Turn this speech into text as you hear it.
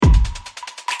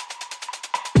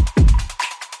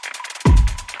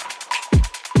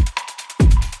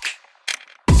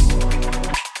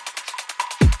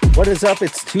What is up?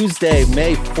 It's Tuesday,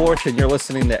 May 4th, and you're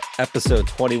listening to episode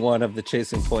 21 of the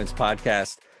Chasing Points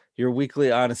podcast, your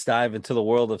weekly honest dive into the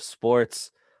world of sports.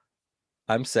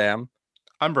 I'm Sam.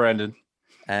 I'm Brandon.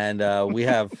 And we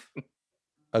have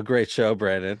a great show,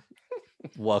 Brandon.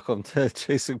 Welcome to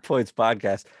Chasing Points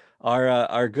podcast.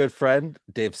 Our good friend,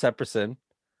 Dave Sepperson,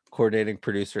 coordinating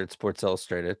producer at Sports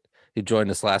Illustrated. He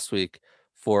joined us last week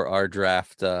for our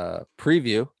draft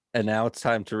preview, and now it's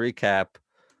time to recap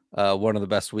one of the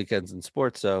best weekends in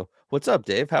sports. So what's up,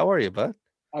 Dave? How are you, bud?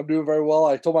 I'm doing very well.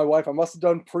 I told my wife I must have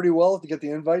done pretty well to get the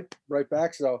invite right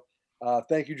back. So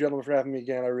thank you, gentlemen, for having me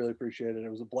again. I really appreciate it. It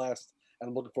was a blast, and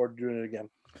I'm looking forward to doing it again.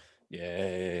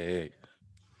 Yay.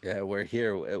 Yeah, we're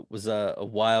here. It was a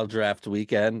wild draft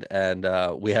weekend, and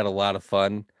we had a lot of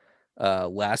fun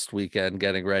last weekend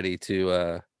getting ready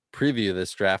to preview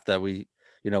this draft that we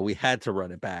had to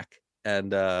run it back,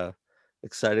 and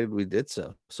excited we did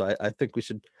so. So I think we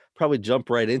should probably jump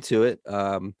right into it.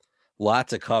 Lot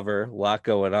to cover, a lot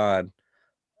going on.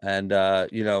 And,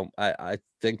 I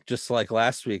think just like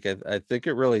last week, I think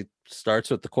it really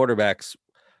starts with the quarterbacks.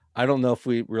 I don't know if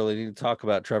we really need to talk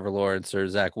about Trevor Lawrence or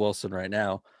Zach Wilson right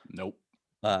now. Nope.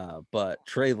 But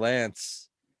Trey Lance,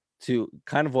 to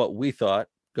kind of what we thought,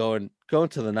 going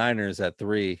to the Niners at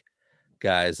 3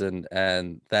 guys,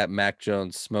 and that Mac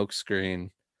Jones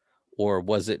smokescreen, or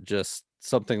was it just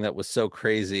something that was so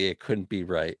crazy it couldn't be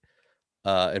right?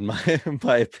 In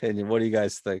my opinion, what do you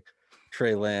guys think?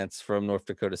 Trey Lance from North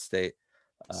Dakota State.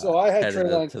 So I had Trey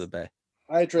Lance to the Bay.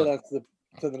 I had Trey Lance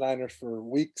to the Niners for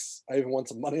weeks. I even won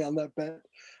some money on that bet.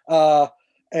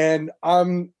 And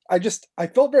I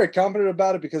felt very confident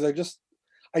about it because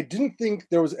I didn't think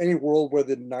there was any world where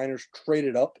the Niners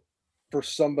traded up for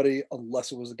somebody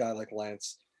unless it was a guy like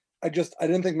Lance. I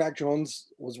didn't think Mac Jones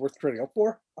was worth trading up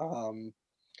for.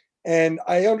 And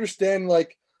I understand,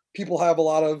 like, people have a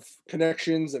lot of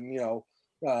connections, and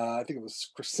I think it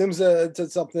was Chris Sims that said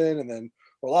something, and then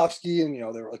Orlovsky, and they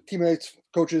were like teammates,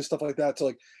 coaches, stuff like that. So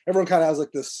like everyone kind of has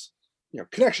like this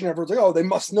connection. Everyone's like, oh, they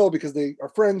must know because they are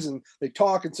friends and they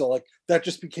talk, and so like that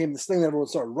just became this thing that everyone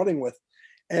started running with.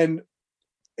 And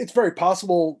it's very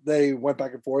possible they went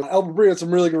back and forth. Albert Breer had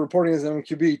some really good reporting as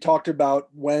MQB, talked about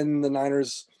when the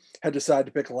Niners had decided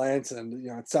to pick Lance, and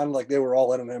it sounded like they were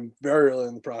all in on him very early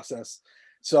in the process.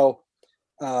 So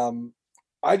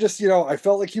I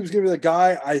felt like he was going to be the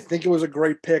guy. I think it was a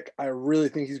great pick. I really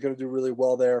think he's going to do really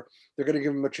well there. They're going to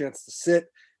give him a chance to sit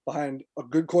behind a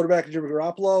good quarterback in Jimmy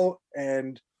Garoppolo,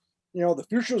 and the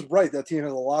future is bright. That team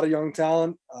has a lot of young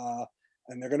talent,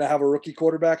 and they're going to have a rookie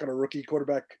quarterback on a rookie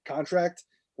quarterback contract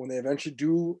when they eventually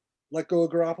do let go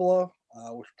of Garoppolo,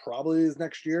 which probably is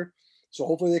next year. So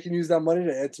hopefully they can use that money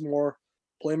to add some more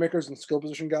playmakers and skill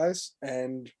position guys.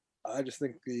 And I just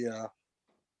think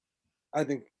I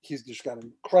think he's just got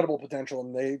incredible potential,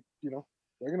 and they're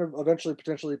going to eventually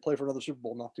potentially play for another Super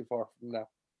Bowl not too far from now.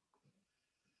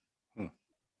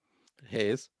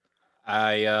 Hayes,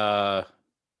 I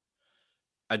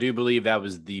do believe that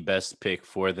was the best pick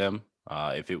for them.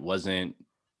 If it wasn't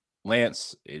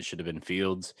Lance, it should have been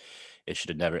Fields. It should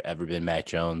have never ever been Mac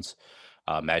Jones.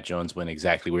 Mac Jones went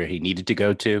exactly where he needed to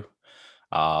go to.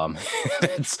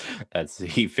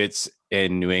 He fits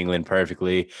in New England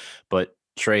perfectly, but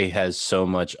Trey has so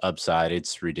much upside,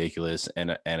 it's ridiculous.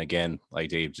 And again, like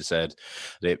Dave just said,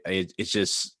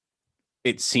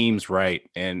 it seems right,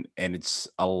 and it's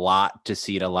a lot to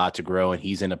see it, a lot to grow, and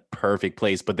he's in a perfect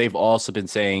place. But they've also been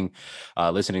saying,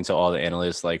 listening to all the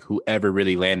analysts, like whoever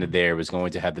really landed there was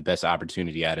going to have the best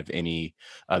opportunity out of any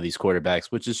of these quarterbacks,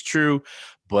 which is true.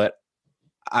 But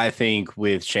I think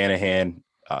with Shanahan,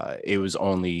 it was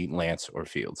only Lance or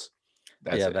Fields.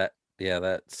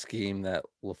 That scheme, that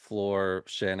LaFleur,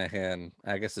 Shanahan,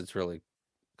 I guess it's really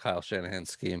Kyle Shanahan's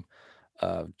scheme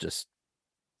of just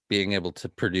being able to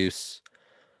produce,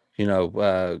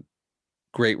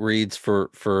 great reads for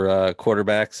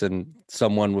quarterbacks, and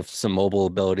someone with some mobile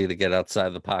ability to get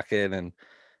outside the pocket and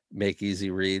make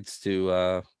easy reads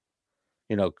to,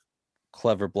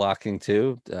 clever blocking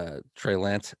too. Trey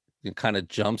Lance kind of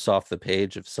jumps off the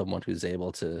page of someone who's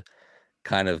able to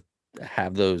kind of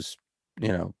have those,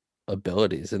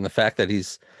 abilities. And the fact that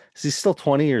he's still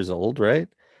 20 years old, right?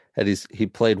 And he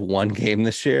played one game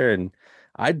this year, and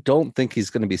I don't think he's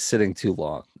going to be sitting too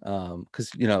long.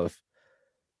 Because if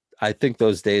I think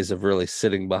those days of really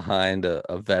sitting behind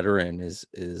a veteran is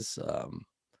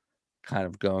kind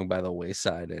of going by the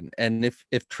wayside. And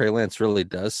if Trey Lance really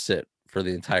does sit for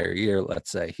the entire year,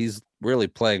 let's say he's really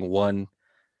playing one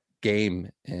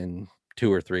game in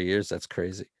 2 or 3 years, that's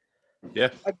crazy.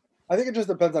 Yeah. I think it just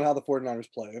depends on how the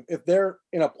 49ers play. If they're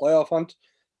in a playoff hunt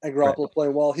and Garoppolo's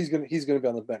playing well, he's going to be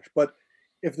on the bench. But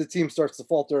if the team starts to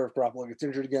falter, if Garoppolo gets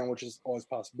injured again, which is always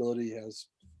a possibility, he has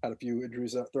had a few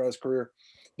injuries throughout his career,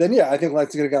 then yeah, I think Lance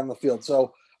is going to get on the field.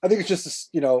 So I think it's just, it's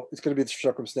going to be the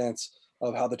circumstance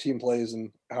of how the team plays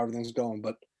and how everything's going.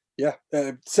 But yeah,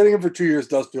 sitting him for 2 years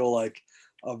does feel like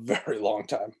a very long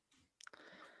time.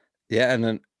 Yeah, and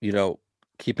then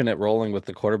keeping it rolling with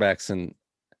the quarterbacks and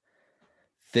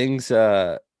things.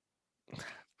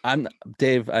 I'm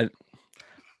Dave.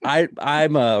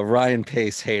 I'm a Ryan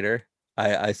Pace hater.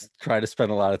 I try to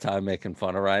spend a lot of time making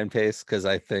fun of Ryan Pace because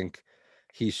I think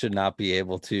he should not be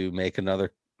able to make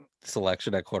another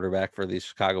selection at quarterback for these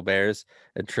Chicago Bears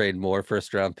and trade more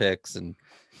first round picks and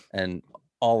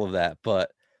all of that.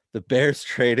 But the Bears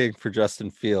trading for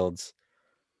Justin Fields,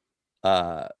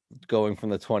 going from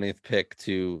the 20th pick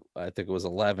to I think it was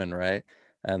 11, right?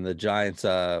 And the Giants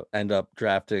end up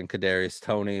drafting Kadarius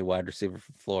Toney, wide receiver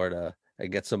from Florida,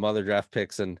 and get some other draft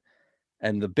picks. And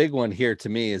the big one here to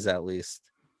me is at least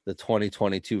the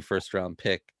 2022 first round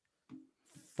pick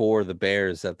for the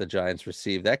Bears that the Giants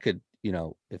received. That could,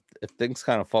 if things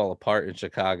kind of fall apart in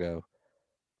Chicago,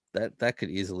 that could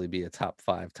easily be a top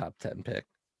 5, top 10 pick.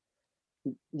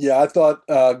 Yeah, I thought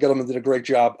Gettleman did a great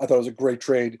job. I thought it was a great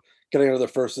trade. Getting another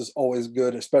first is always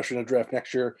good, especially in a draft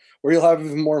next year where you'll have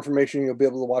even more information. You'll be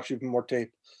able to watch even more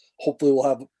tape. Hopefully we'll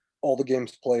have all the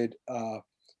games played.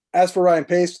 As for Ryan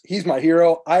Pace, he's my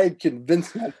hero. I had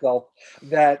convinced myself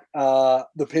that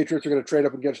the Patriots are going to trade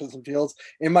up and get Justin Fields.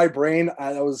 In my brain,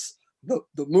 that was the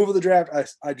move of the draft. I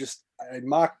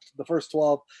mocked the first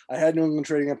 12. I had New England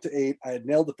trading up to 8. I had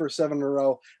nailed the first 7 in a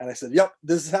row. And I said, yep,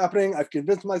 this is happening. I've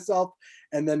convinced myself.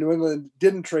 And then New England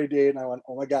didn't trade to 8. And I went,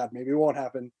 oh my God, maybe it won't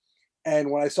happen.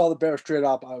 And when I saw the Bears trade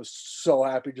up, I was so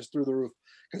happy, just through the roof,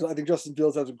 because I think Justin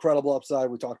Fields has incredible upside.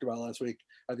 We talked about it last week.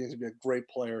 I think he's going to be a great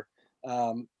player.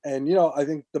 And, I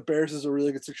think the Bears is a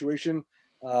really good situation.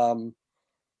 There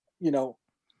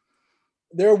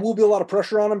will be a lot of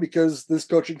pressure on him because this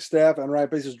coaching staff and Ryan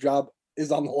Pace's job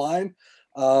is on the line.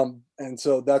 And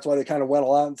so that's why they kind of went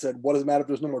all out and said, what does it matter if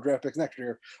there's no more draft picks next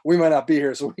year? We might not be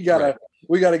here. So we gotta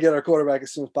get our quarterback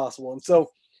as soon as possible. And so,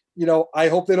 I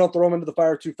hope they don't throw him into the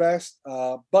fire too fast.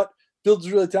 But Fields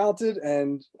is really talented.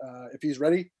 And if he's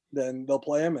ready, then they'll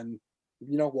play him. And,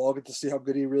 we'll all get to see how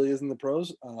good he really is in the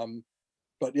pros.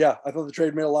 But yeah, I thought the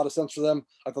trade made a lot of sense for them.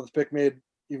 I thought the pick made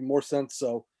even more sense.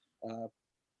 So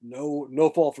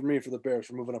no fault for me for the Bears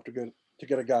for moving up to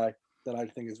get a guy that I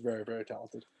think is very, very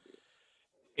talented.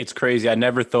 It's crazy. I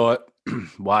never thought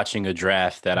watching a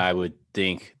draft that I would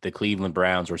think the Cleveland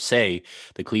Browns, or say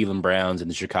the Cleveland Browns and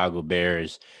the Chicago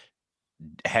Bears,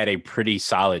 had a pretty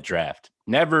solid draft.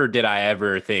 Never did I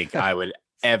ever think I would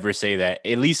ever say that,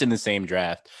 at least in the same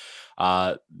draft.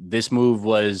 This move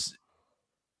was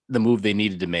the move they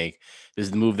needed to make. This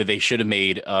is the move that they should have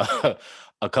made a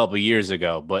couple of years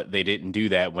ago, but they didn't do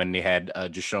that when they had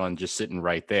Deshaun just sitting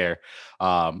right there.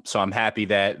 So I'm happy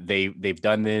that they've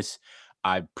done this.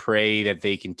 I pray that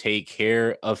they can take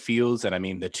care of Fields. And I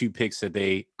mean, the 2 picks that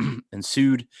they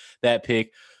ensued that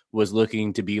pick was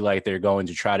looking to be like they're going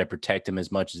to try to protect him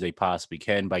as much as they possibly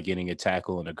can by getting a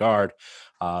tackle and a guard.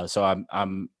 So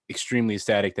I'm extremely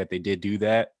ecstatic that they did do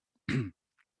that.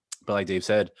 But like Dave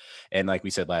said, and like we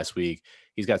said last week,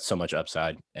 he's got so much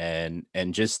upside, and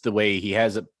just the way he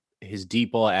has his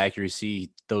deep ball accuracy,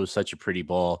 he throws such a pretty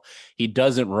ball. He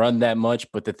doesn't run that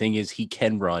much, but the thing is, he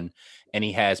can run, and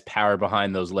he has power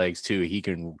behind those legs too. He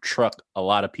can truck a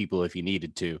lot of people if he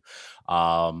needed to.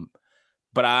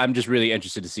 But I'm just really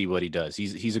interested to see what he does.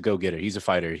 He's a go-getter. He's a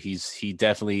fighter. He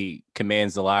definitely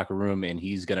commands the locker room, and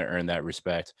he's going to earn that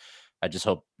respect. I just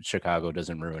hope Chicago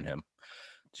doesn't ruin him.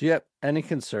 Do you have any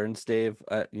concerns, Dave?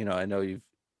 I know you've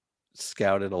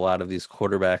scouted a lot of these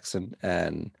quarterbacks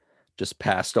and just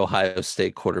past Ohio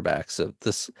State quarterbacks of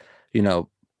this.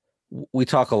 We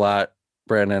talk a lot,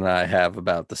 Brandon and I have,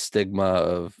 about the stigma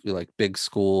of like big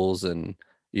schools and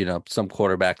some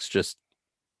quarterbacks just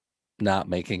not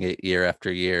making it year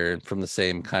after year and from the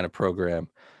same kind of program.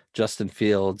 Justin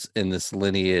Fields in this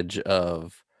lineage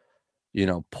of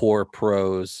poor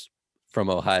pros from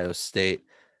Ohio State.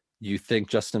 You think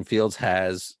Justin Fields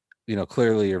has,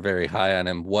 clearly you're very high on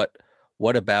him. What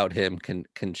about him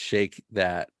can shake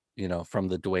that, from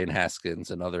the Dwayne Haskins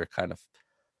and other kind of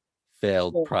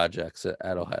failed projects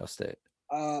at Ohio State?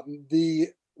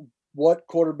 What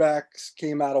quarterbacks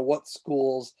came out of what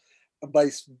schools by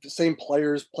same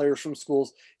players from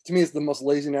schools, to me, is the most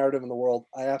lazy narrative in the world.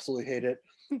 I absolutely hate it.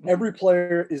 Every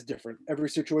player is different. Every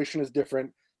situation is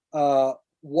different.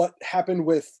 What happened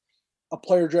with a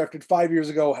player drafted 5 years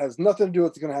ago has nothing to do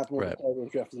with what's going to happen with a player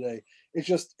drafted today.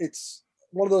 It's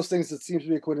one of those things that seems to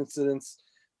be a coincidence.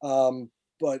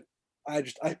 But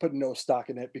I put no stock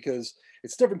in it because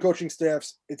it's different coaching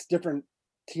staffs, it's different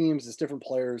teams, it's different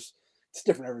players, it's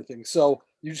different everything. So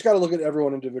you just got to look at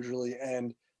everyone individually.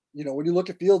 And when you look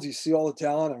at Fields, you see all the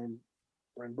talent. I mean,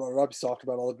 Brandon brought it up. He's talked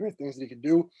about all the great things that he can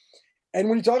do. And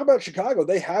when you talk about Chicago,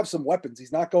 they have some weapons.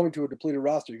 He's not going to a depleted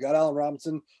roster. You got Allen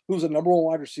Robinson, who's a number one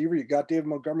wide receiver. You got David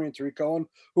Montgomery and Tariq Cohen,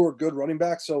 who are good running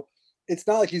backs. So it's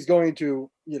not like he's going to,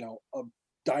 a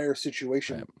dire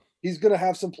situation. Right. He's going to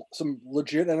have some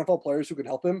legit NFL players who can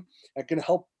help him and can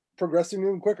help progress him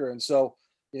even quicker. And so,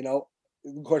 the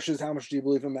question is, how much do you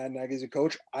believe in Matt Nagy as a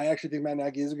coach? I actually think Matt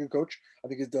Nagy is a good coach. I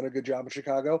think he's done a good job in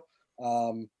Chicago.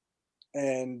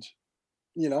 And,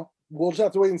 we'll just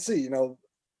have to wait and see.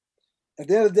 At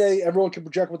the end of the day, everyone can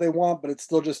project what they want, but it's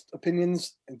still just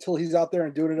opinions until he's out there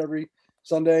and doing it every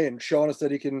Sunday and showing us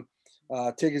that he can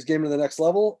take his game to the next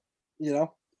level.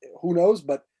 Who knows?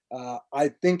 But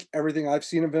I think everything I've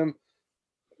seen of him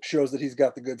shows that he's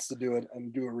got the goods to do it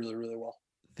and do it really, really well.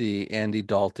 The Andy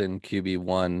Dalton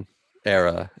QB1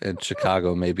 era in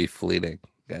Chicago may be fleeting,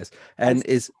 guys. And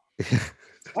I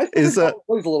think Dalton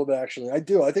plays a little bit, actually. I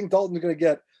do. I think Dalton's going to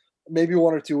get maybe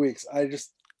 1 or 2 weeks. I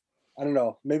don't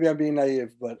know. Maybe I'm being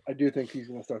naive, but I do think he's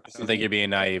going to start the season. I don't think you're being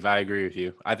naive. I agree with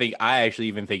you. I actually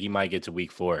even think he might get to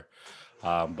week 4.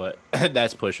 But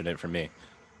that's pushing it for me.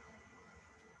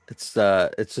 It's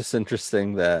just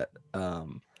interesting that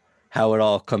how it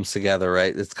all comes together,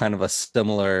 right? It's kind of a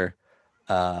similar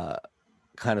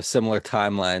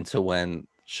timeline to when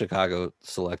Chicago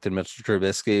selected Mitchell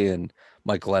Trubisky and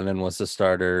Mike Glennon was the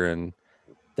starter, and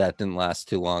that didn't last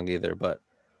too long either. But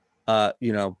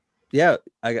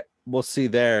we'll see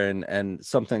there, and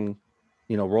something,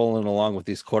 rolling along with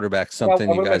these quarterbacks.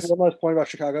 Something you guys. Make one last point about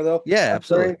Chicago, though. Yeah,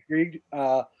 absolutely. I'm very intrigued.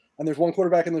 And there's one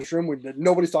quarterback in this room that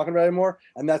nobody's talking about anymore,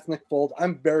 and that's Nick Foles.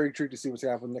 I'm very intrigued to see what's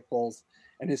happening with Nick Foles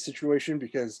and his situation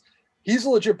because he's a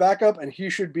legit backup, and he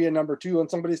should be a number 2 on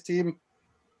somebody's team.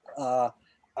 I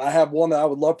have one that I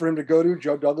would love for him to go to,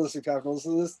 Joe Douglas, if you haven't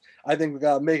listened to this. I think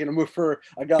making a move for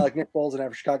a guy like Nick Foles and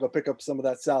have Chicago pick up some of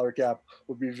that salary cap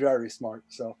would be very smart.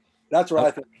 So that's where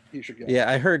I think he should go. Yeah,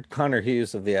 I heard Connor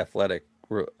Hughes of The Athletic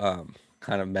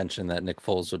kind of mention that Nick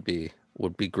Foles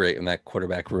would be great in that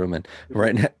quarterback room, and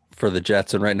right now for the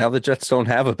Jets. And right now the Jets don't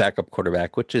have a backup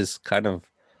quarterback, which is kind of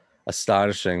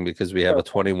astonishing because we have a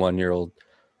 21-year-old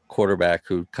quarterback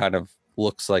who kind of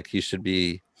looks like he should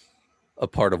be a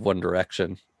part of One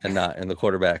Direction and not in the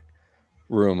quarterback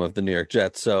room of the New York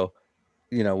Jets. So,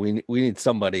 we need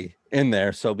somebody in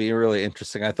there. So it'll be really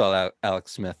interesting. I thought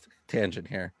Alex Smith, tangent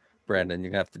here, Brandon,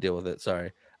 you're gonna have to deal with it.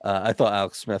 Sorry. I thought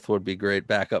Alex Smith would be great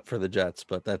backup for the Jets,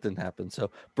 but that didn't happen. So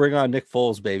bring on Nick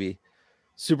Foles, baby.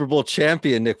 Super Bowl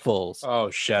champion Nick Foles.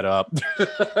 Oh, shut up. You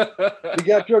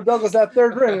got Joe Douglas that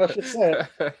 3rd ring, let's just say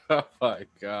it. Oh my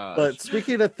god. But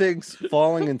speaking of things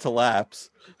falling into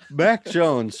laps, Mac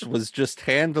Jones was just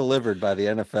hand delivered by the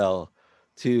NFL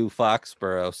to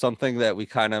Foxborough, something that we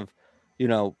kind of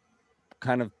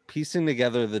piecing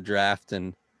together the draft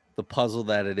and the puzzle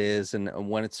that it is, and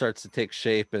when it starts to take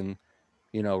shape, and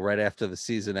right after the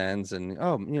season ends, and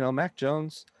Mac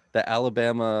Jones, the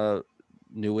Alabama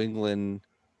New England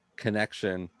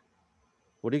connection.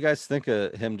 What do you guys think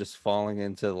of him just falling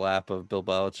into the lap of Bill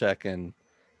Belichick? And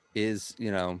does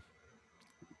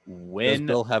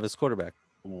Bill have his quarterback?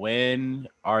 When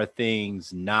are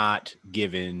things not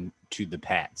given to the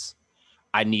Pats?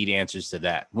 I need answers to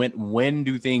that. When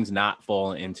do things not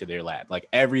fall into their lap? Like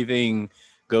everything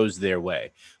goes their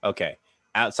way. Okay.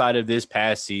 Outside of this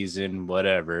past season,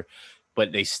 whatever,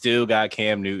 but they still got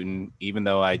Cam Newton, even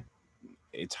though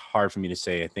it's hard for me to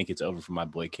say. I think it's over for my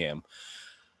boy Cam.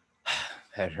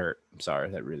 That hurt. I'm sorry.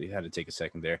 That really had to take a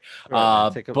second there.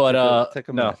 Take a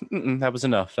minute. That was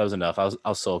enough.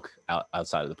 I'll sulk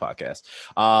outside of the podcast.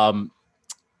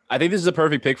 I think this is a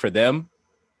perfect pick for them.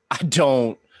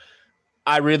 I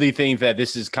really think that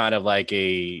this is kind of like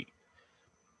a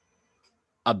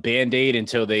Band-Aid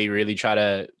until they really try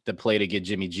to play to get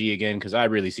Jimmy G again, because I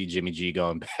really see Jimmy G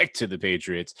going back to the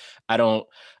Patriots. I don't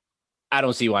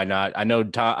see why not. I know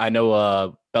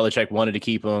Belichick wanted to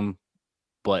keep him,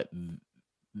 but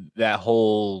that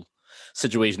whole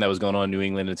situation that was going on in New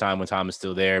England at the time when Tom is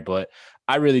still there. But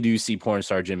I really do see porn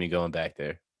star Jimmy going back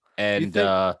there. And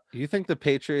you think the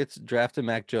Patriots drafted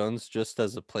Mac Jones just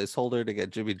as a placeholder to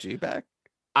get Jimmy G back?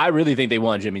 I really think they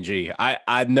want Jimmy G.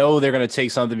 I know they're going to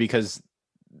take something because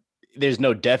there's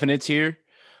no definites here.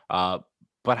 But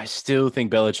I still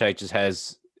think Belichick just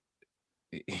has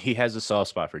a soft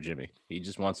spot for Jimmy. He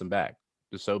just wants him back.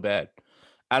 Just so bad.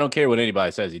 I don't care what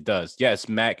anybody says. He does. Yes,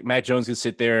 Mac Jones can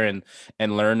sit there and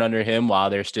learn under him while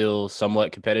they're still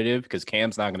somewhat competitive, because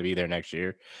Cam's not going to be there next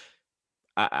year.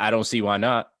 I don't see why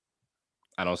not.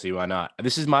 I don't see why not.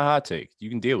 This is my hot take. You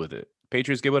can deal with it.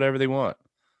 Patriots get whatever they want.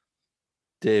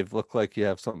 Dave, look like you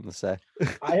have something to say.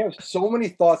 I have so many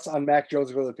thoughts on Mac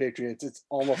Jones for the Patriots. It's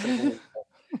almost unbelievable.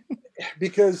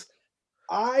 Because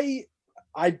I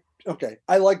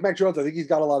like Mac Jones. I think he's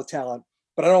got a lot of talent,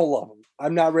 but I don't love him.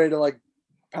 I'm not ready to like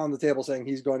pound the table saying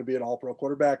he's going to be an all-pro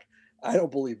quarterback. I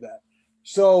don't believe that.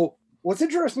 So what's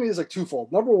interesting to me is like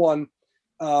twofold. Number one,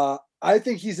 I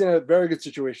think he's in a very good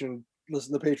situation.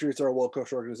 Listen, the Patriots are a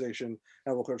well-coached organization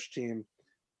and a well-coached team,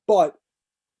 but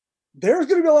there's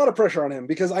going to be a lot of pressure on him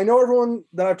because I know everyone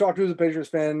that I've talked to who's a Patriots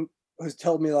fan has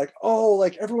told me like, oh,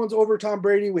 like everyone's over Tom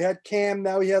Brady. We had Cam.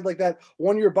 Now he had like that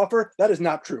 1 year buffer. That is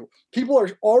not true. People are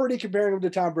already comparing him to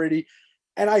Tom Brady.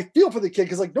 And I feel for the kid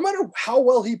because like, no matter how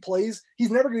well he plays, he's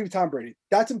never going to be Tom Brady.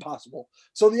 That's impossible.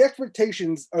 So the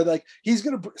expectations are like, he's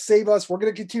going to save us. We're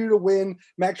going to continue to win.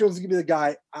 Mac Jones is going to be the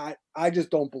guy. I just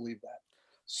don't believe that.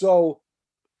 So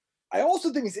I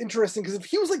also think it's interesting because if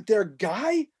he was like their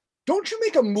guy, don't you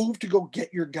make a move to go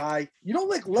get your guy? You don't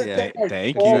like let that guy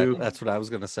thank fall. you. That's what I was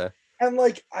gonna say. And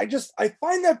like, I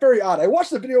find that very odd. I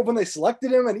watched the video when they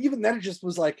selected him, and even then it just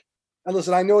was like, and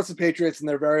listen, I know it's the Patriots and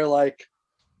they're very like,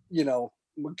 you know,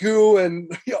 Magoo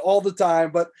and all the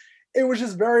time, but it was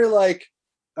just very like,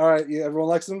 all right, yeah, everyone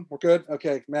likes him. We're good.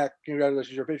 Okay, Mac,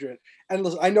 congratulations, you're a Patriot. And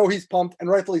listen, I know he's pumped, and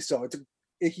rightfully so.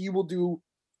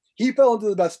 He fell into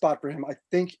the best spot for him. I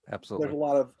think Absolutely. there's a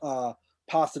lot of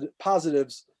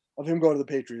positives of him going to the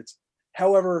Patriots.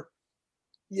 However,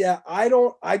 yeah,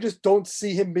 I just don't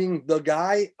see him being the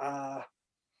guy.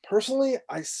 Personally,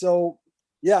 I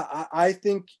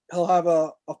think he'll have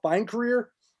a fine career,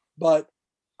 but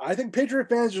I think Patriot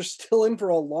fans are still in for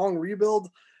a long rebuild.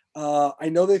 I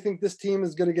know they think this team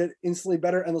is going to get instantly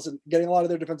better, and listen, getting a lot of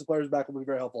their defensive players back will be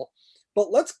very helpful.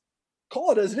 But let's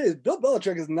call it as it is. Bill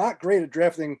Belichick is not great at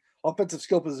drafting offensive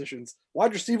skill positions.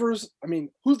 Wide receivers, I mean,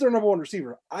 who's their number one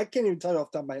receiver? I can't even tell you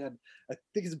off the top of my head. I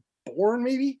think it's Bourne,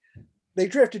 maybe. They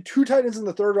drafted 2 tight ends in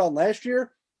the 3rd round last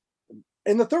year.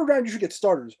 In the 3rd round, you should get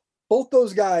starters. Both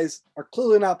those guys are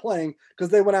clearly not playing because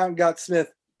they went out and got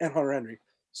Smith and Hunter Henry.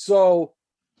 So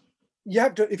if you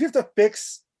have to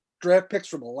fix draft picks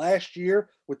from last year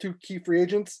with 2 key free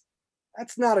agents,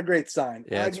 that's not a great sign.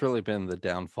 Yeah, it's really been the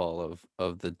downfall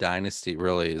of the dynasty.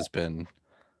 Really has been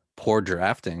poor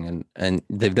drafting, and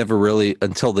they've never really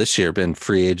until this year been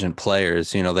free agent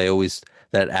players. You know, they always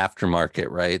that aftermarket,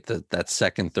 right? That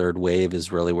second, third wave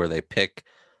is really where they pick.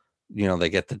 You know, they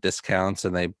get the discounts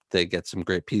and they get some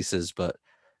great pieces, but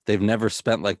they've never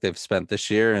spent like they've spent this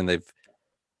year, and they've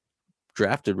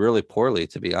drafted really poorly,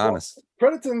 to be honest. Well,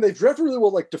 credit to them, they've drafted really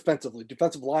well, like defensive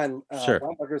line, Sure.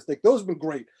 linebackers. Like those have been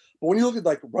great. But when you look at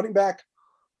like running back,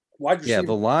 wide receiver, Yeah,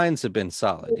 the lines have been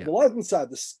solid. Yeah. the lines inside,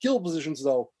 the skill positions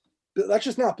though, that's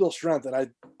just not Bill's strength. And I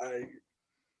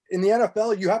in the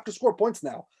NFL, you have to score points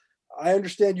now. I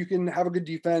understand you can have a good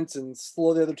defense and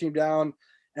slow the other team down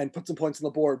and put some points on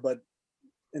the board, but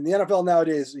in the NFL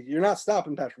nowadays, you're not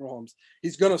stopping Patrick Mahomes.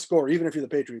 He's going to score, even if you're the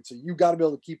Patriots. So you got to be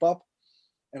able to keep up.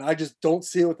 And I just don't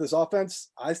see it with this offense.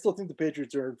 I still think the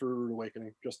Patriots are in for a rude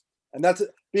awakening. And that's it.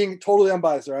 Being totally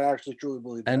unbiased there. I actually truly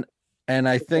believe that. And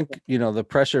I think, you know, the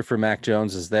pressure for Mac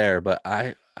Jones is there, but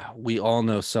we all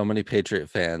know so many Patriot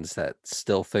fans that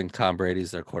still think Tom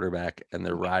Brady's their quarterback and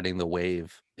they're riding the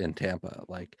wave in Tampa.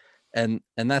 Like, and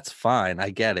that's fine.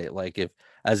 I get it. Like, if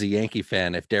as a Yankee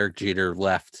fan, if Derek Jeter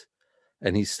left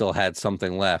and he still had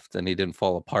something left and he didn't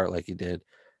fall apart like he did,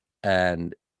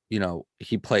 and you know,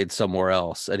 he played somewhere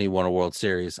else and he won a World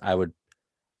Series, I would,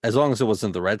 as long as it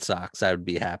wasn't the Red Sox, I would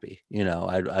be happy. You know,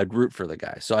 I'd root for the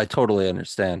guy. So I totally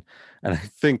understand. And I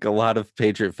think a lot of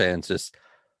Patriot fans just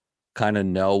kind of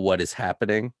know what is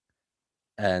happening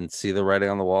and see the writing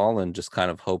on the wall and just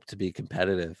kind of hope to be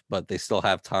competitive, but they still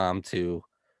have Tom to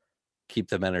keep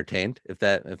them entertained, if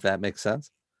that makes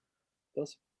sense.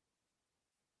 Does.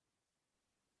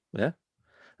 Yeah.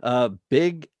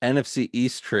 Big NFC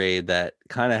East trade that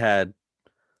kind of had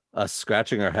us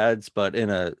scratching our heads, but in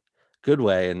a good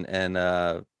way. And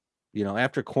you know,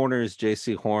 after corners,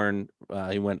 J.C. Horn,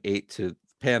 he went 8 to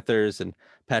Panthers, and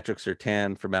Patrick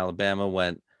Surtain from Alabama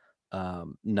went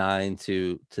 9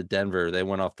 to Denver. They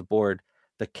went off the board.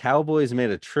 The Cowboys made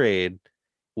a trade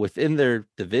within their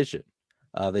division.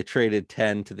 They traded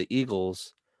 10 to the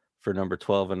Eagles for number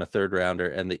 12 and a 3rd rounder,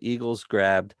 and the Eagles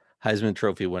grabbed Heisman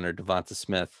Trophy winner Devonta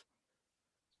Smith,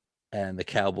 and the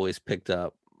Cowboys picked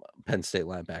up Penn State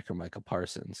linebacker Micah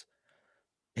Parsons.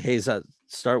 Hayes,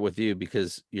 start with you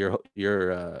because you're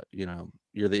the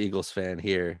Eagles fan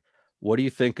here. What do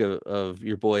you think of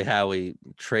your boy Howie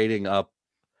trading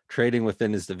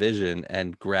within his division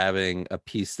and grabbing a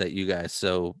piece that you guys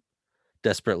so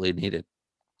desperately needed?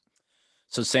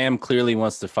 So Sam clearly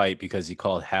wants to fight because he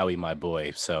called Howie my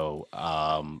boy. So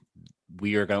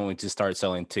we are going to start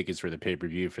selling tickets for the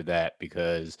pay-per-view for that,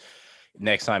 because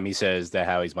next time he says that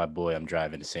Howie's my boy, I'm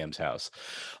driving to Sam's house.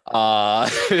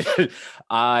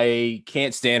 I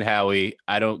can't stand Howie.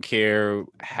 I don't care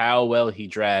how well he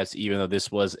drafts, even though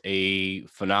this was a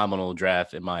phenomenal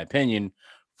draft, in my opinion,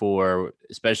 for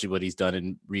especially what he's done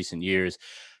in recent years.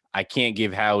 I can't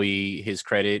give Howie his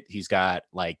credit. He's got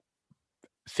like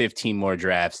 15 more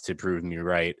drafts to prove me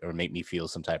right or make me feel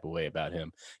some type of way about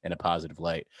him in a positive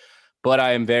light. But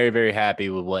I am very, very happy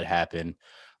with what happened.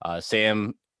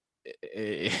 Sam,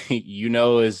 you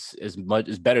know, as much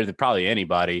as better than probably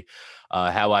anybody,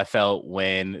 how I felt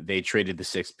when they traded the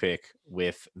 6th pick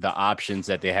with the options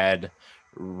that they had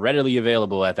readily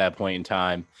available at that point in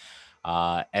time.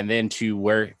 And then to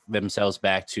work themselves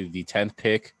back to the 10th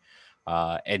pick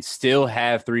and still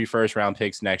have 3 first-round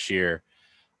picks next year.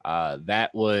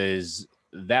 That was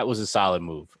a solid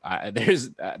move.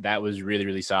 That was really,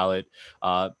 really solid.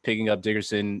 Picking up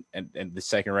Dickerson and the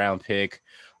 2nd round pick,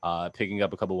 picking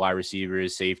up a couple wide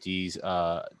receivers, safeties,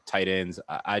 tight ends.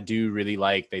 I do really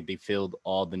like that they filled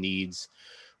all the needs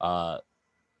that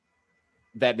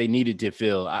they needed to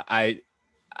fill.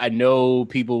 I know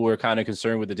people were kind of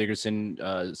concerned with the Dickerson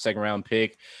 2nd round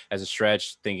pick as a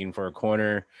stretch, thinking for a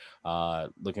corner,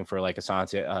 looking for like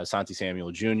Asante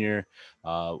Samuel Jr.,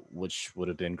 which would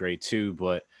have been great too.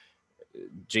 But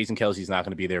Jason Kelsey's not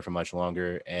going to be there for much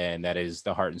longer, and that is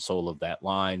the heart and soul of that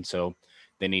line. So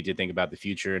they need to think about the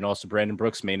future. And also Brandon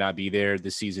Brooks may not be there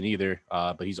this season either,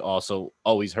 but he's also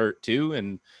always hurt too.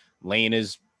 And Lane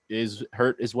is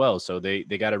hurt as well. So they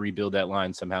got to rebuild that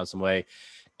line somehow, some way.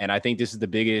 And I think this is the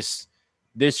biggest.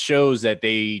 This shows that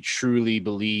they truly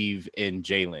believe in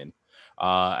Jalen.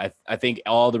 I think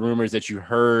all the rumors that you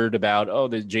heard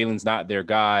about, that Jalen's not their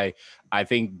guy, I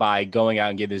think by going out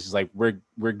and getting this is like,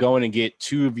 we're going to get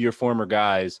 2 of your former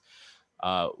guys.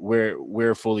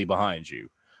 We're fully behind you,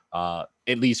 at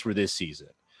least for this season.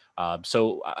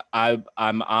 So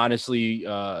I'm honestly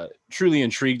truly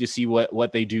intrigued to see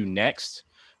what they do next.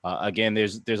 Again,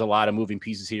 there's a lot of moving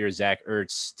pieces here. Zach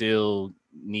Ertz still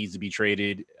needs to be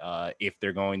traded if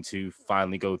they're going to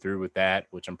finally go through with that,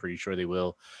 which I'm pretty sure they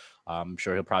will. I'm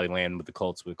sure he'll probably land with the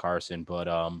Colts with Carson. But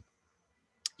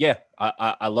yeah,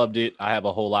 I loved it. I have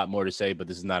a whole lot more to say, but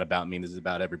this is not about me. This is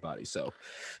about everybody. So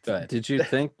go ahead. Did you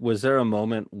think, was there a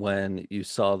moment when you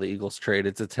saw the Eagles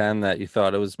traded to 10 that you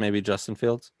thought it was maybe Justin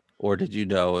Fields? Or did you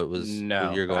know it was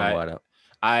you're going wide out?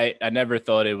 I never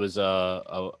thought it was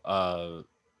a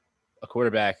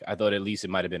quarterback. I thought at least it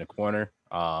might have been a corner.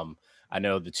 I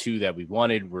know the 2 that we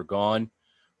wanted were gone.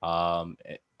 I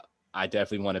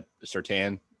definitely wanted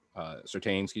Surtain,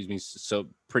 excuse me, so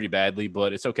pretty badly,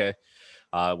 but it's okay.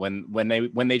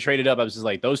 When they traded up, I was just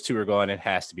like, those 2 are gone. It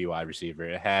has to be wide receiver.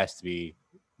 It has to be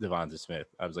Devonta Smith.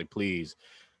 I was like, please,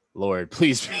 Lord,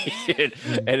 please be it.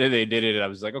 And then they did it, and I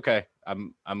was like, okay,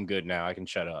 I'm good now. I can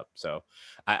shut up. So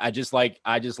I just like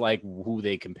who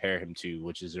they compare him to,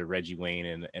 which is a Reggie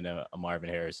Wayne and a Marvin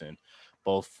Harrison,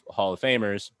 both Hall of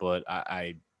Famers. But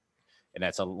I and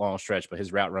that's a long stretch, but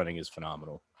his route running is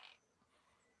phenomenal.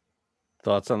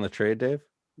 Thoughts on the trade, Dave?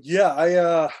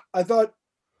 Yeah, I thought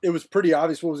it was pretty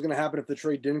obvious what was going to happen if the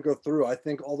trade didn't go through. I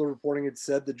think all the reporting had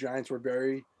said the Giants were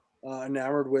very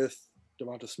enamored with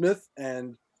Devonta Smith,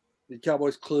 and the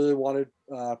Cowboys clearly wanted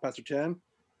Pat Surtain.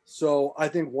 So I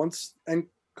think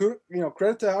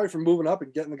credit to Howie for moving up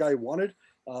and getting the guy he wanted,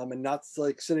 and not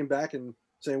like sitting back and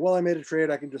saying, well, I made a trade,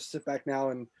 I can just sit back now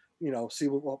and see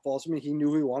what falls to me. He knew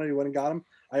who he wanted. He went and got him.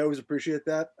 I always appreciate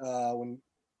that when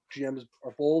GMs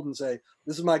are bold and say,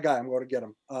 this is my guy, I'm going to get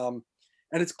him.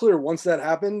 And it's clear once that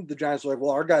happened, the Giants were like,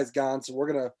 well, our guy's gone, so we're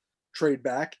going to trade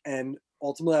back. And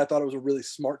ultimately, I thought it was a really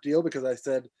smart deal because I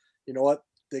said, you know what,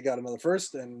 they got another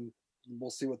first, and we'll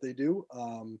see what they do.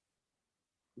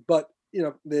 But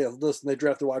they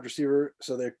drafted a wide receiver,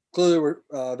 so they clearly were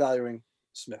valuing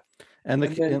Smith. And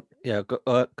go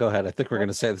ahead. I think we're going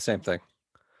to say the same thing.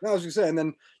 No, I was going to say, and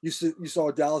then you saw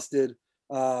what Dallas did,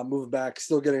 moving back,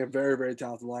 still getting a very, very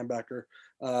talented linebacker.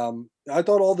 I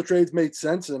thought all the trades made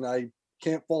sense, and I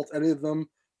can't fault any of them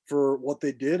for what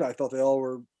they did. I thought they all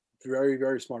were very,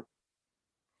 very smart.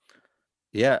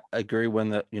 Yeah, I agree.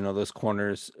 When those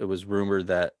corners, it was rumored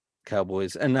that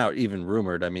Cowboys, and now even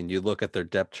rumored, I mean, you look at their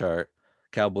depth chart,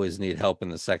 Cowboys need help in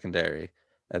the secondary,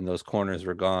 and those corners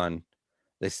were gone.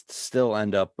 They still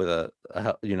end up with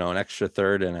an extra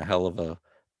third and a hell of a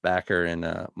backer in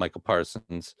Michael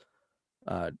Parsons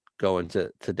going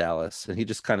to Dallas, and he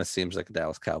just kind of seems like a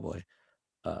Dallas Cowboy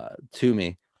to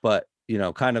me. But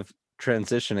kind of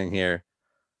transitioning here,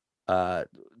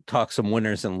 talk some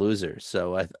winners and losers.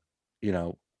 So you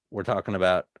know, we're talking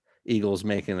about Eagles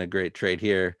making a great trade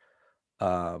here.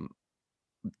 Um,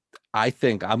 I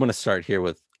think I'm going to start here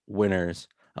with winners.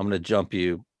 I'm going to jump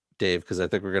you, Dave, because I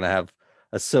think we're going to have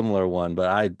a similar one. But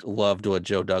I loved what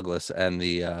Joe Douglas and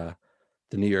the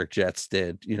New York Jets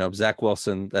did. You know, Zach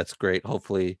Wilson, that's great.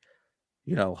 Hopefully,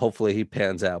 hopefully he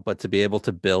pans out. But to be able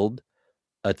to build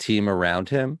a team around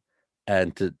him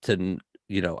and to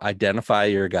identify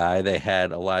your guy, they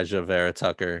had Elijah Vera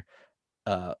Tucker,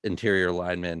 interior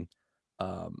lineman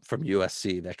from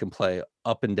USC that can play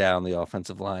up and down the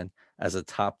offensive line as a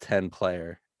top 10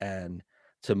 player. And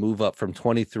to move up from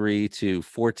 23 to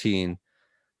 14,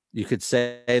 you could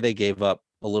say they gave up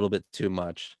a little bit too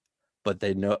much, but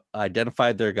they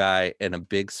identified their guy in a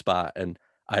big spot. And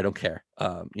I don't care.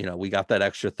 We got that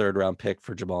extra third round pick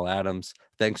for Jamal Adams.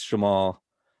 Thanks, Jamal.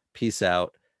 Peace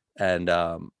out. And,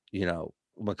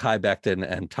 Mekhi Becton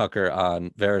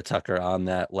and Vera Tucker on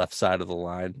that left side of the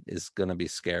line is going to be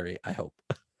scary, I hope.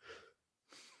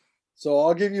 So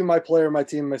I'll give you my player, my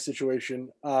team, my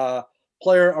situation.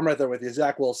 Player, I'm right there with you,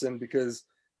 Zach Wilson, because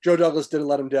Joe Douglas didn't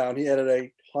let him down. He added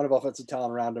a ton of offensive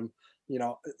talent around him.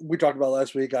 We talked about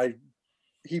last week. I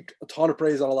heaped a ton of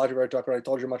praise on Elijah Vera Tucker. I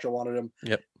told you how much I wanted him.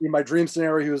 Yep. In my dream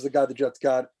scenario, he was the guy the Jets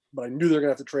got, but I knew they were going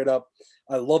to have to trade up.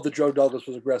 I love that Joe Douglas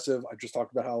was aggressive. I just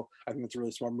talked about how I think it's a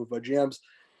really smart move by GMs.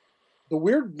 The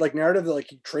weird narrative that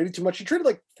he traded too much. He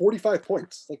traded 45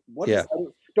 points. What? Yeah. I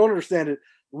don't understand it.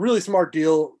 Really smart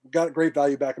deal. Got great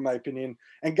value back in my opinion,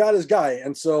 and got his guy.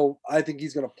 And so I think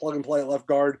he's going to plug and play at left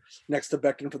guard next to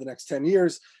Becton for the next 10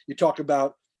 years. You talk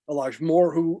about Elijah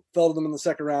Moore, who fell to them in the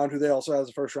second round, who they also has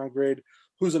a first round grade,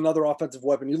 who's another offensive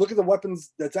weapon. You look at the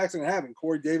weapons that's actually having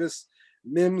Corey Davis,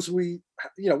 Mims. We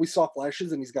saw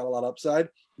flashes, and he's got a lot of upside.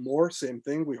 Moore, same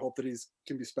thing. We hope that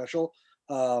can be special.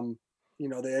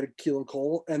 They added Keelan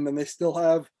Cole, and then they still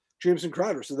have Jameson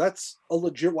Crowder. So that's a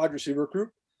legit wide receiver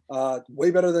group.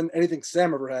 Way better than anything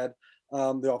Sam ever had.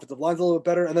 The offensive line's a little bit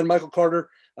better. And then Michael Carter,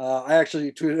 I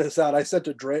actually tweeted this out. I sent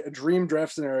a dream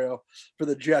draft scenario for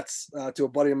the Jets to a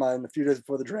buddy of mine a few days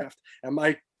before the draft. And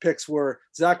my picks were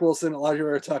Zach Wilson, Elijah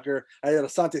Vera Tucker. I had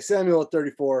Asante Samuel at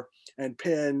 34 and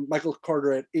Michael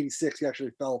Carter at 86. He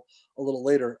actually fell a little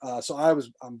later. So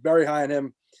I'm very high on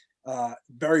him.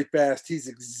 Very fast. He's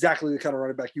exactly the kind of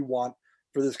running back you want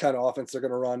for this kind of offense they're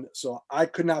going to run. So I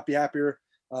could not be happier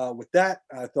with that.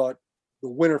 I thought the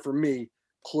winner for me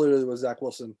clearly was Zach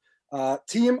Wilson.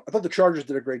 Team, I thought the Chargers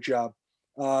did a great job.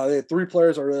 They had three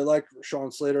players I really liked.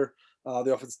 Sean Slater,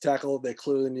 the offensive tackle. They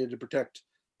clearly needed to protect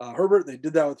Herbert. They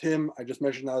did that with him. I just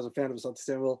mentioned I was a fan of Asante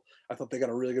Samuel. I thought they got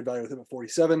a really good value with him at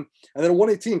 47. And then at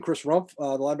 118, Chris Rumph, the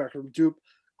linebacker from Duke.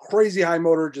 Crazy high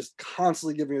motor, just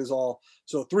constantly giving his all.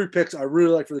 So 3 picks I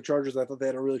really like for the Chargers. I thought they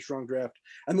had a really strong draft.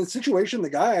 And the situation,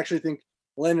 the guy I actually think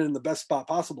landed in the best spot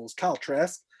possible is Kyle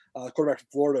Trask, quarterback from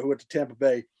Florida who went to Tampa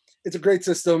Bay. It's a great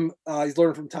system. He's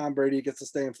learning from Tom Brady. He gets to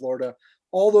stay in Florida.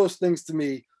 All those things to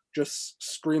me just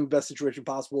scream best situation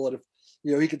possible. And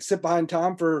if he could sit behind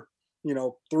Tom for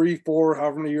 3, 4,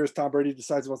 however many years Tom Brady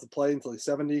decides he wants to play until he's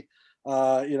 70,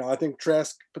 I think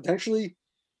Trask potentially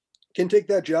can take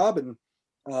that job and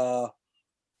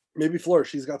maybe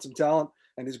flourish. He's got some talent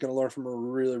and he's going to learn from a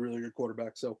really, really good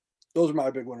quarterback. So those are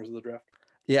my big winners of the draft.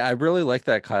 Yeah, I really like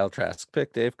that Kyle Trask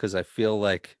pick, Dave, because I feel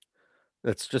like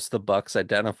it's just the Bucs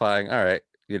identifying, all right,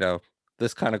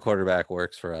 this kind of quarterback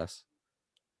works for us.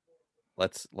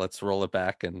 Let's roll it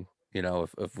back, and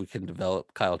if we can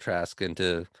develop Kyle Trask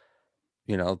into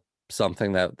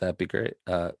something that'd be great.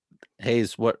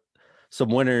 Hayes, what some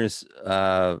winners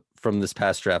from this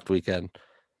past draft weekend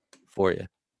for you?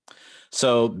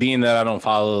 So being that I don't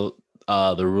follow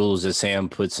the rules that Sam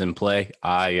puts in play,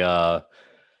 I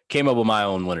came up with my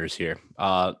own winners here.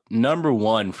 Number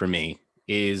 1 for me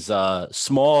is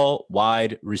small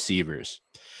wide receivers.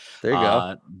 There you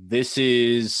go. This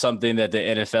is something that the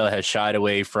NFL has shied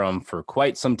away from for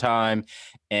quite some time.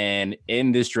 And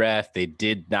in this draft, they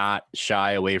did not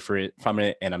shy away from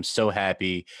it. And I'm so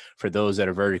happy for those that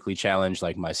are vertically challenged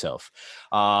like myself.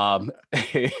 Waddle,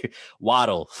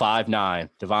 5'9",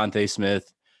 Devontae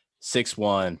Smith,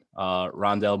 6'1",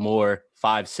 Rondell Moore,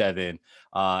 5'7",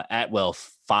 Atwell,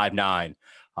 5'9".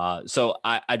 So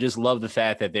I just love the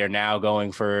fact that they're now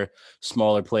going for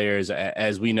smaller players,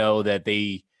 as we know that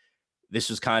this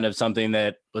was kind of something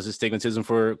that was a stigmatism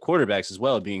for quarterbacks as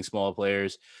well, being small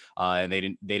players. And they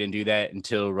didn't do that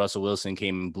until Russell Wilson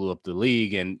came and blew up the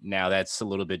league. And now that's a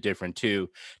little bit different too.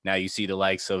 Now you see the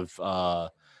likes of,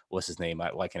 what's his name?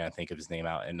 Why can't I think of his name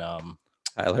out? And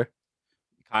Kyler.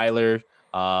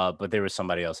 But there was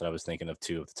somebody else that I was thinking of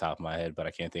too, at the top of my head, but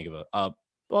I can't think of it.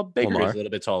 Well, Baker is Lamar. a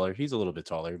little bit taller. He's a little bit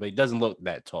taller, but he doesn't look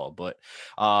that tall. But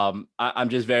I'm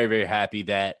just very, very happy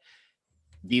that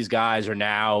these guys are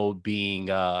now being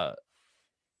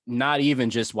not even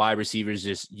just wide receivers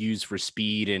just used for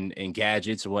speed and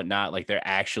gadgets and whatnot. Like they're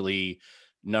actually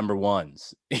number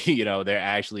ones. They're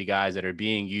actually guys that are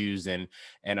being used and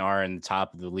are in the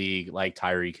top of the league, like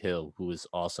Tyreek Hill, who is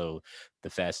also the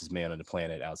fastest man on the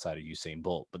planet outside of Usain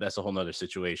Bolt. But that's a whole nother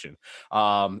situation.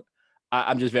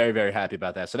 I'm just very, very happy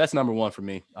about that. So that's number one for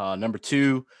me. Number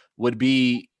two would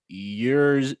be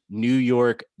yours, New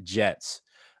York Jets.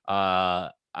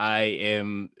 I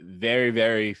am very,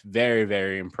 very, very,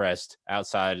 very impressed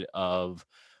outside of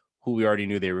who we already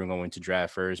knew they were going to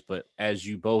draft first. But as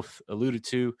you both alluded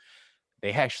to,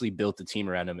 they actually built the team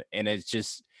around him. And it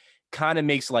just kind of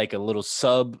makes like a little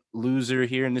sub loser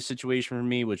here in this situation for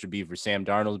me, which would be for Sam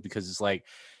Darnold, because it's like,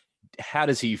 how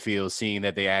does he feel seeing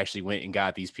that they actually went and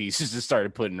got these pieces and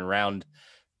started putting around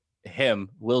him,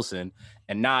 Wilson,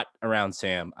 and not around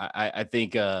Sam? I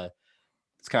think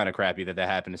it's kind of crappy that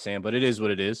happened to Sam, but it is what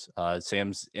it is.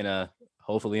 Sam's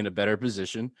hopefully in a better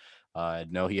position.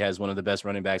 No, he has one of the best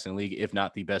running backs in the league, if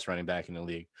not the best running back in the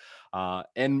league.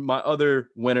 And my other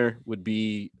winner would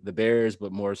be the Bears,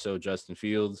 but more so Justin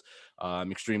Fields.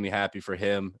 I'm extremely happy for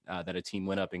him that a team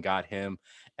went up and got him.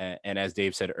 And as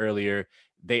Dave said earlier,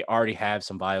 they already have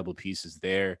some viable pieces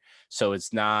there. So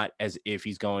it's not as if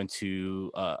he's going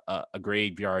to a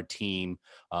graveyard team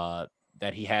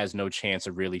that he has no chance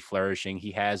of really flourishing.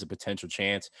 He has a potential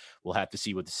chance. We'll have to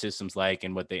see what the system's like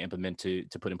and what they implement to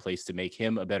put in place to make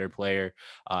him a better player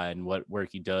and what work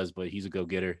he does. But he's a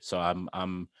go-getter. So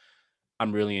I'm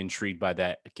really intrigued by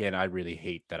that. Again, I really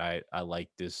hate that I like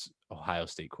this Ohio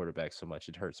State quarterback so much.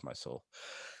 It hurts my soul.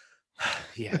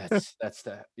 Yeah, that's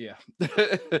that. Yeah. Well,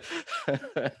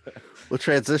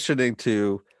 transitioning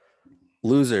to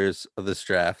losers of this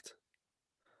draft,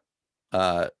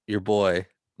 your boy,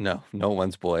 no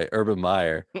one's boy, Urban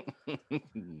Meyer.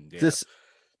 Yeah.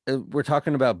 We're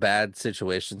talking about bad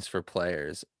situations for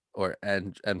players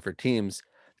and for teams.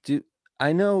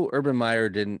 I know Urban Meyer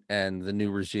didn't, and the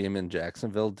new regime in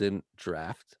Jacksonville didn't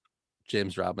draft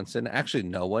James Robinson. Actually,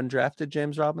 no one drafted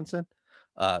James Robinson,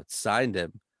 signed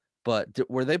him. But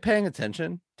were they paying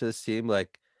attention to this team?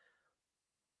 Like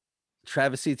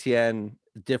Travis Etienne,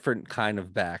 different kind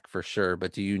of back for sure,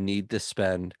 but do you need to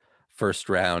spend first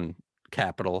round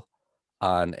capital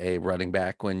on a running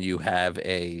back when you have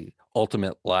a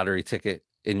ultimate lottery ticket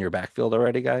in your backfield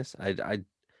already, guys?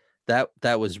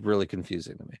 That was really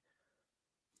confusing to me.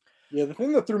 Yeah, the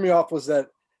thing that threw me off was that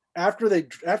after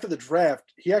the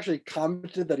draft, he actually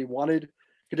commented that he wanted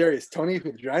Kadarius Toney,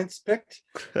 who the Giants picked.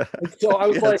 And so I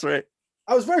was Yeah, like, that's right.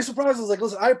 I was very surprised. I was like,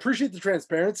 listen, I appreciate the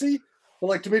transparency, but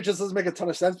like to me, it just doesn't make a ton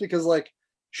of sense because like,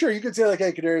 sure, you could say like,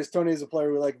 hey, Kadarius Toney is a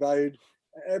player we like valued,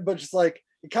 but just like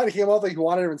it kind of came off like he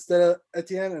wanted him instead of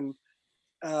Etienne, and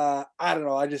I don't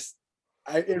know.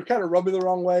 It kind of rubbed me the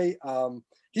wrong way.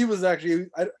 He was actually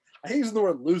I hate using the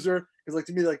word loser because like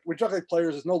to me, like when you talk like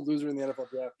players, there's no loser in the NFL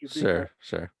draft.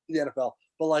 Sure. The NFL,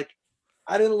 but like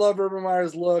I didn't love Urban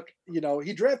Meyer's look.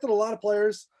 He drafted a lot of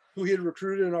players who he had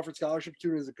recruited and offered scholarships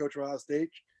to as a coach of Ohio State.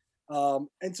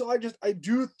 And so I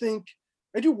do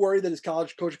worry that his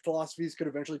college coaching philosophies could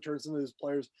eventually turn some of his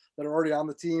players that are already on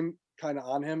the team kind of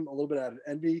on him a little bit out of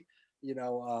envy.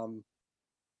 The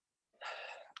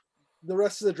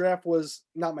rest of the draft was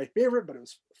not my favorite, but it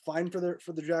was fine for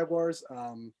the Jaguars.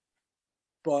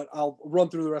 But I'll run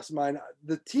through the rest of mine.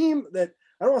 The team that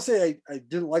I don't want to say I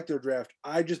didn't like their draft.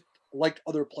 I just liked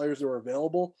other players that were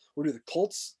available. Would be the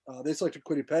Colts. They selected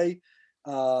Kwity Paye.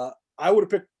 I would have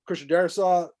picked Christian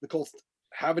Darrisaw. The Colts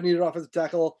have a needed offensive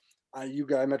tackle. You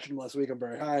guys mentioned last week. I'm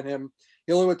very high on him.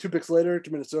 He only went 2 picks later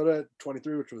to Minnesota at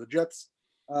 23, which was the Jets.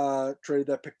 Traded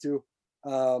that pick to.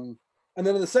 And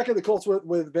then in the second, the Colts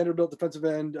with Vanderbilt defensive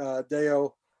end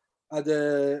Deo. I'm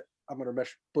going to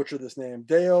butcher this name.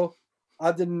 Deo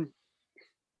Adin.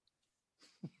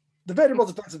 The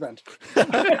Vanderbilt defensive end.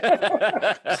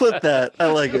 Clip that. I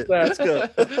like it. Let's go.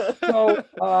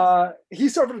 So he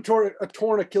suffered a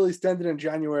torn Achilles tendon in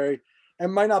January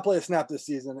and might not play a snap this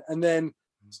season. And then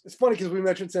it's funny because we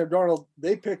mentioned Sam Darnold.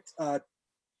 They picked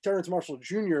Terrence Marshall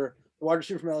Jr., the wide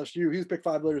receiver from LSU. He was picked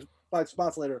 5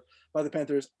 spots later by the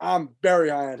Panthers. I'm very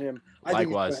high on him.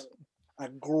 Likewise. I think a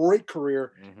great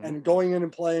career, and going in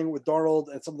and playing with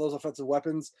Darnold and some of those offensive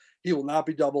weapons, he will not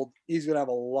be doubled. He's going to have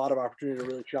a lot of opportunity to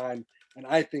really shine, and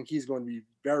I think he's going to be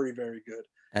very, very good.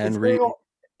 And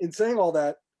in saying all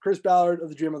that, Chris Ballard of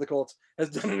the GM of the Colts has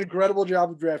done an incredible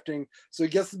job of drafting, so he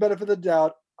gets the benefit of the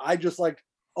doubt. I just like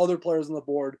other players on the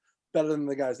board better than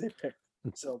the guys they picked.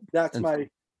 So that's my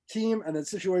team and then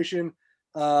situation.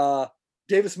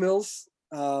 Davis Mills,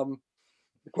 the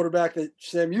quarterback that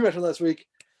Sam you mentioned last week,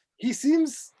 he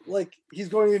seems like he's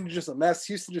going into just a mess.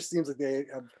 Houston just seems like they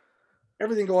have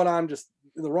everything going on just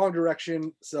in the wrong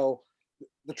direction. So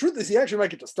the truth is he actually might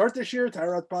get to start this year.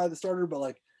 Tyrod's probably the starter, but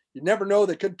like you never know,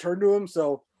 they could turn to him.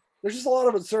 So there's just a lot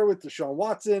of concern with Deshaun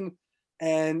Watson.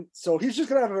 And so he's just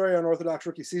gonna have a very unorthodox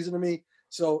rookie season to me.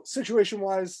 So situation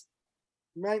wise,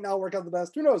 might not work out the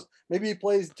best. Who knows? Maybe he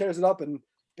plays, tears it up, and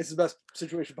it's the best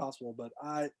situation possible. But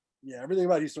everything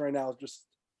about Houston right now just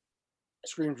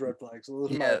screams red flags. So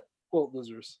those are my quote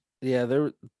losers. Yeah,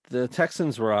 the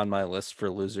Texans were on my list for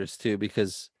losers too,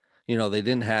 because they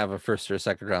didn't have a first or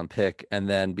second round pick, and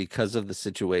then because of the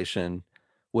situation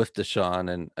with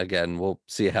Deshaun, and again we'll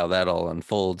see how that all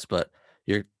unfolds. But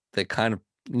they kind of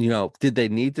did they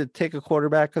need to take a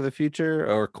quarterback of the future,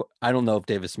 or I don't know if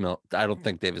I don't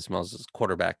think Davis Mills is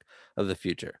quarterback of the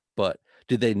future, but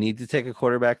did they need to take a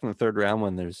quarterback in the third round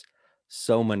when there's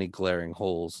so many glaring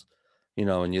holes,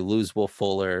 and you lose Will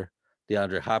Fuller,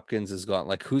 DeAndre Hopkins is gone.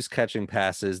 Like, who's catching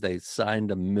passes? They signed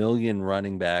 1 million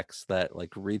running backs that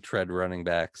like retread running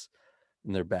backs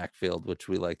in their backfield, which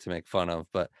we like to make fun of,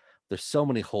 but there's so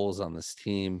many holes on this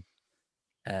team.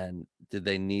 And did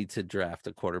they need to draft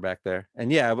a quarterback there?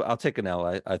 And yeah, I'll take an L.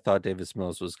 I thought Davis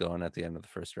Mills was going at the end of the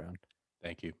first round.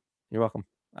 Thank you. You're welcome.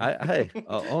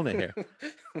 I'll own it here.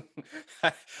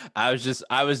 I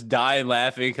was dying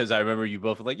laughing because I remember you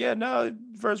both were like, yeah, no,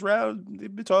 first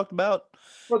round we talked about.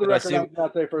 For the record, I did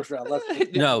not say first round.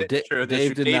 No,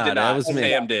 Dave did not. That was me.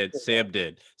 Sam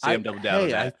did. Sam doubled down on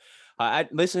that.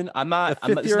 Listen, I'm not.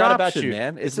 It's year not option, about you,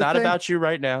 man. It's not about you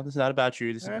right now. It's not about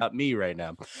you. This is about me right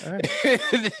now.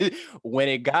 Right. When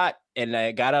I got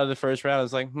out of the first round, I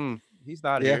was like, he's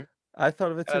not here. I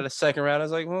thought of it too. Out of the second round, I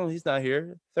was like, he's not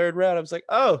here. Third round, I was like,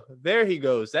 oh, there he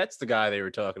goes. That's the guy they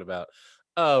were talking about.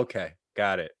 Oh, okay,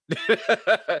 got it.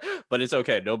 But it's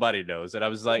okay. Nobody knows. And I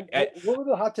was like, what were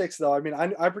the hot takes though? I mean,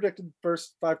 I predicted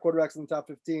first 5 quarterbacks in the top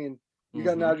 15. You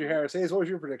got Najee Harris. Hayes, what was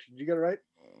your prediction? Did you get it right?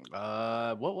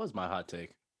 What was my hot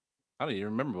take? I don't even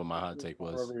remember what my hot take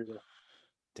was.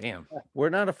 Damn. We're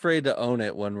not afraid to own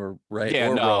it when we're right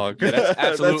or wrong. Yeah, that's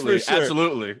absolutely, that's for sure.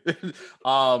 Absolutely.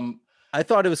 I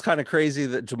thought it was kind of crazy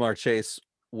that Jamar Chase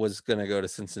was going to go to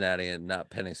Cincinnati and not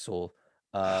Penei Sewell.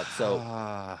 So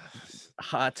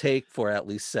hot take for at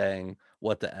least saying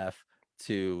what the F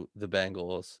to the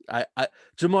Bengals.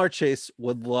 Jamar Chase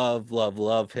would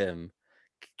love him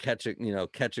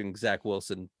catching Zach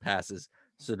Wilson passes.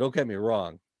 So don't get me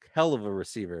wrong, hell of a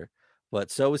receiver,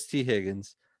 but so is T.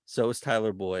 Higgins. So is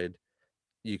Tyler Boyd.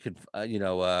 You could,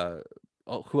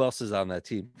 who else is on that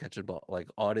team catching ball? Like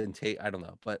Auden Tate, I don't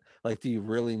know, but like, do you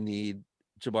really need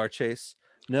Jamar Chase?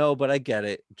 No, but I get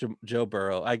it. Joe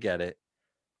Burrow, I get it.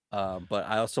 But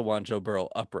I also want Joe Burrow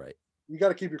upright. You got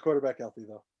to keep your quarterback healthy,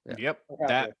 though. Yeah. Yep,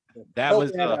 that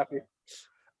was.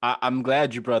 I'm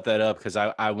glad you brought that up because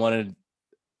I wanted.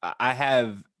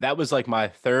 That was like my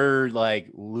third like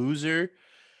loser.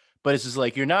 But it's just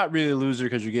like, you're not really a loser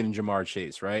because you're getting Jamar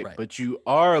Chase, right? But you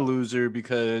are a loser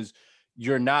because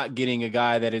you're not getting a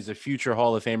guy that is a future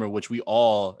Hall of Famer, which we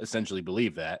all essentially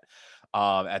believe that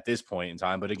at this point in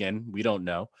time. But again, we don't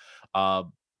know.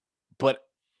 But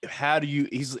how do you?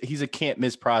 He's a can't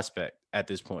miss prospect at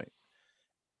this point,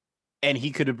 and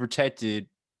he could have protected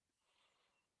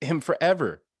him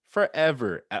forever.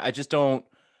 I just don't.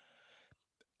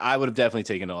 I would have definitely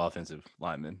taken an offensive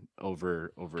lineman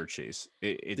over Chase.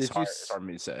 It's hard for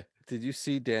me to say. Did you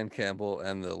see Dan Campbell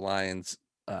and the Lions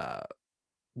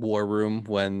war room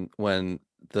when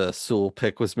the Sewell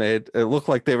pick was made? It looked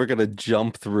like they were going to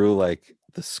jump through like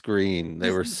the screen. They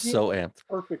were so amped.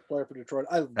 Perfect player for Detroit.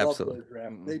 I love the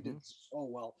draft. They did so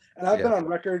well. And I've been on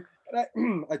record.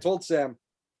 And I told Sam,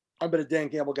 I've been a Dan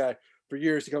Campbell guy for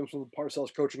years. He comes from the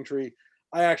Parcells coaching tree.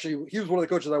 He was one of the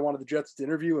coaches I wanted the Jets to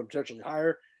interview and potentially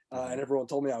hire. And everyone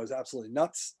told me I was absolutely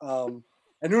nuts. And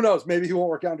who knows, maybe he won't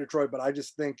work out in Detroit, but I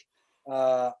just think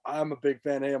I'm a big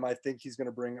fan of him. I think he's going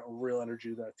to bring a real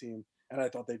energy to that team. And I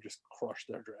thought they just crushed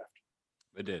their draft.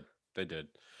 They did.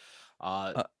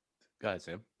 Go ahead,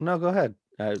 Sam. No, go ahead.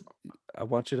 I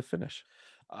want you to finish.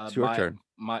 It's your turn.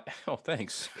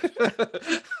 Thanks.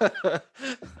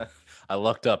 I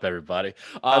lucked up, everybody.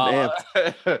 I'm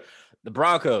amped. The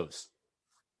Broncos.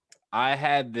 I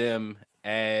had them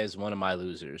as one of my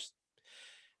losers.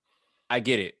 I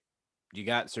get it. You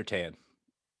got Surtain,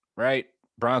 right?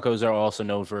 Broncos are also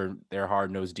known for their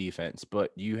hard-nosed defense,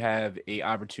 but you have a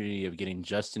opportunity of getting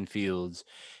Justin Fields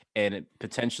and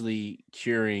potentially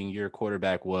curing your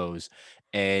quarterback woes.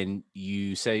 And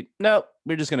you say, no,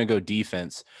 we're just going to go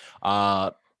defense.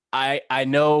 I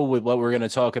know with what we're going to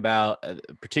talk about, a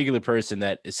particular person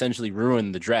that essentially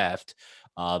ruined the draft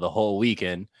the whole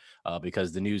weekend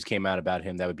because the news came out about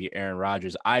him. That would be Aaron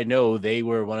Rodgers. I know they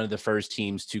were one of the first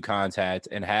teams to contact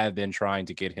and have been trying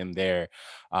to get him there.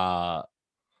 I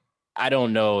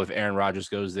don't know if Aaron Rodgers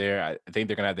goes there. I think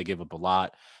they're going to have to give up a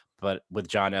lot. But with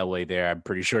John Elway there, I'm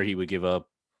pretty sure he would give up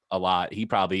a lot. He'd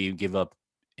probably give up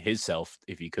himself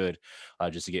if he could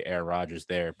just to get Aaron Rodgers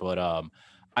there. But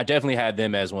I definitely had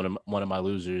them as one of my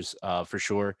losers for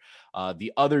sure.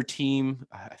 The other team,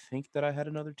 I think that I had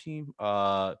another team.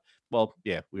 Well,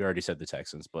 yeah, we already said the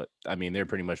Texans, but I mean, they're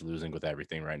pretty much losing with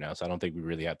everything right now. So I don't think we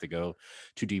really have to go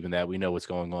too deep in that. We know what's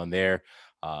going on there.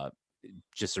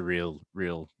 Just a real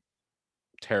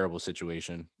terrible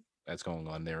situation that's going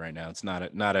on there right now. It's not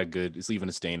a good. It's leaving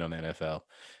a stain on the NFL,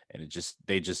 and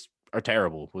they just are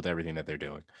terrible with everything that they're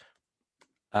doing.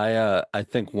 I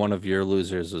think one of your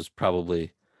losers was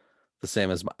probably the same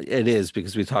as it is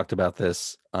because we talked about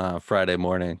this Friday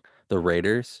morning. The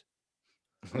Raiders,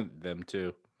 Them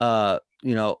too.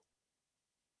 You know,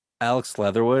 Alex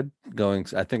Leatherwood going.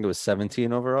 I think it was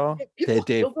 17 overall. People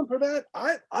killed him for that.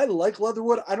 I like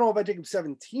Leatherwood. I don't know if I take him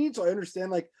 17, so I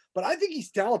understand but I think he's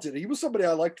talented. He was somebody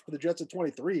I liked for the Jets at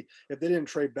 23 if they didn't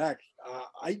trade back.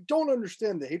 I don't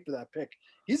understand the hate for that pick.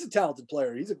 He's a talented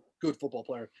player. He's a good football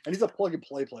player, and he's a plug and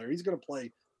play player. He's going to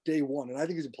play day one, and I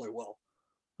think he's going to play well.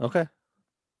 Okay.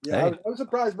 Yeah, hey. I was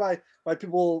surprised by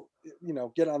people,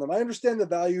 get on them. I understand the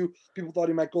value. People thought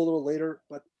he might go a little later,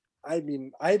 but I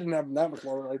mean, I didn't have him that much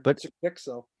longer. But pick,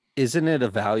 so isn't it a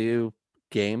value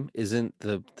game? Isn't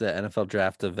the NFL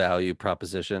draft a value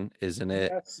proposition? Isn't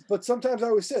it? Yes, but sometimes I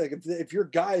always say, like, if your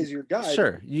guy is your guy,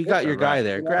 sure, you got your guy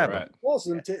there, grab him.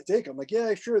 Also, take him. Like,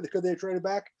 yeah, sure. Could they trade it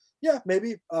back? Yeah,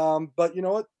 maybe. But you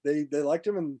know what? They liked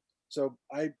him, and so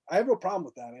I have no problem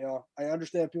with that. I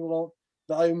understand people don't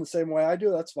value him the same way I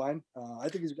do. That's fine. I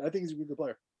think he's a good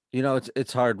player.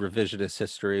 It's hard revisionist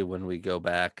history when we go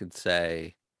back and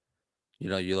say,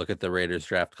 you look at the Raiders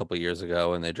draft a couple of years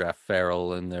ago and they draft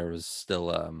Farrell, and there was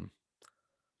still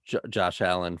Josh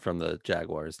Allen from the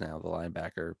Jaguars, now the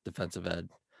linebacker, defensive end.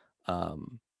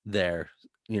 There,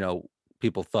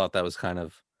 people thought that was kind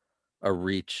of a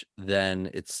reach. Then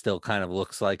it still kind of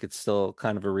looks like it's still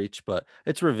kind of a reach, but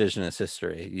it's revisionist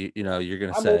history. You're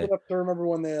going to say. I'm old enough to remember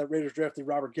when the Raiders drafted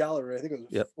Robert Gallagher. I think it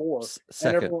was 4.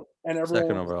 Second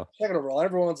overall. Second overall.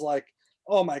 Everyone's like,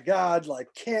 oh my God, like,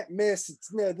 can't miss.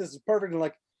 This is perfect. And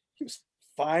like, he was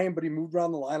fine, but he moved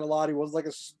around the line a lot. He was like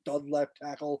a stud left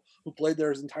tackle who played there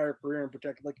his entire career and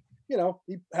protected. Like,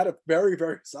 he had a very,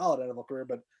 very solid NFL career,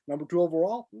 but number 2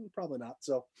 overall, probably not.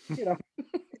 So,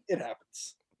 it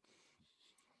happens.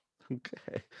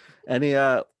 Okay. Any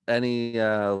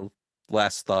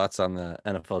last thoughts on the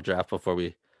NFL draft before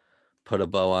we put a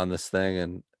bow on this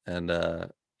thing and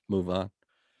move on?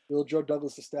 Will Joe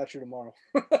Douglas the statue tomorrow?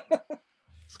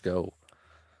 Let's go.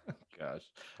 Gosh,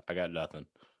 I got nothing.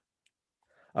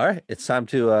 All right, it's time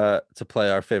to play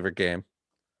our favorite game.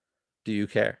 Do you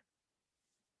care?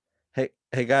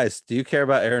 Hey guys, do you care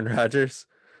about Aaron Rodgers?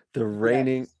 The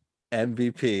reigning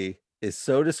MVP is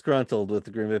so disgruntled with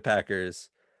the Green Bay Packers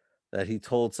that he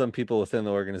told some people within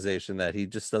the organization that he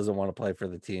just doesn't want to play for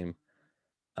the team.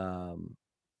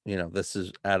 This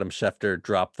is Adam Schefter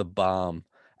dropped the bomb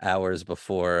hours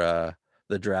before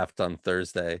the draft on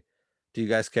Thursday. Do you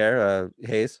guys care,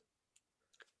 Hayes?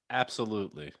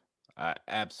 Absolutely.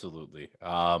 Absolutely.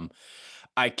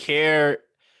 I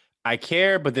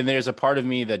care, but then there's a part of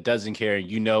me that doesn't care.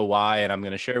 You know why, and I'm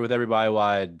going to share with everybody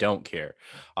why I don't care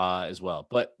as well.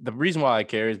 But the reason why I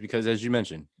care is because, as you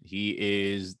mentioned, he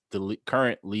is the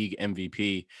current league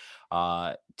MVP.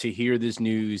 To hear this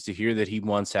news, to hear that he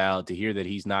wants out, to hear that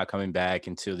he's not coming back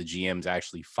until the GM's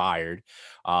actually fired.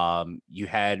 You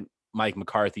had Mike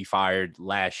McCarthy fired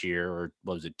last year, or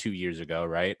what was it, 2 years ago,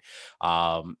 right?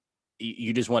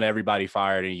 You just want everybody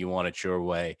fired and you want it your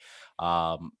way.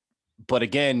 But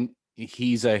again,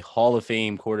 he's a Hall of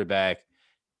Fame quarterback,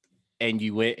 and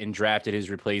you went and drafted his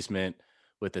replacement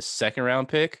with a second-round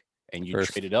pick, and you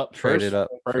traded up. Traded up.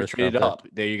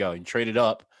 There you go. You traded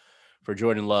up for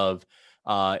Jordan Love.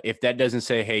 If that doesn't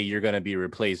say, hey, you're going to be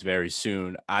replaced very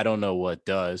soon, I don't know what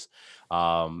does.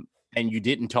 And you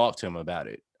didn't talk to him about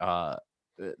it.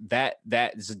 That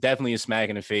is definitely a smack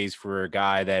in the face for a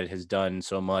guy that has done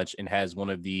so much and has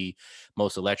one of the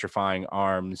most electrifying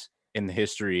arms in the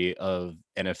history of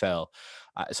NFL.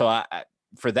 So I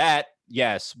for that,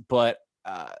 yes. But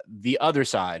the other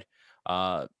side,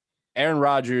 Aaron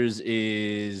Rodgers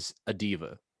is a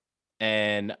diva.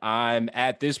 And I'm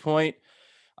at this point,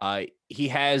 he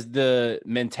has the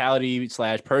mentality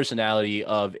 / personality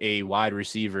of a wide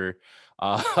receiver.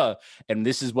 And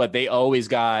this is what they always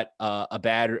got a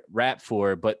bad rap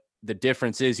for. But the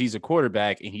difference is he's a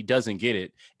quarterback and he doesn't get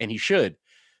it, and he should,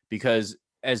 because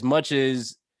as much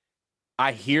as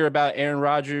I hear about Aaron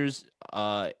Rodgers,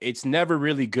 it's never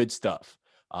really good stuff.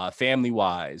 Family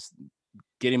wise,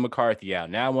 getting McCarthy out.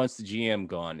 Now once the GM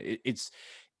gone,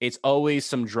 it's always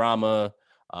some drama.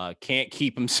 Can't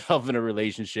keep himself in a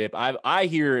relationship. I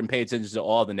hear and pay attention to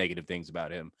all the negative things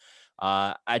about him.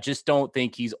 I just don't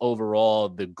think he's overall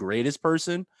the greatest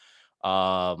person,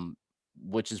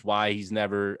 which is why he's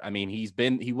never. I mean,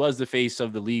 he was the face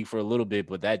of the league for a little bit,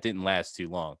 but that didn't last too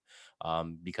long,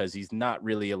 because he's not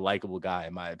really a likable guy,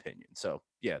 in my opinion. So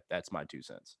yeah, that's my 2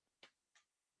 cents.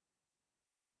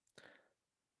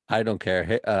 I don't care.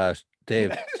 Hey,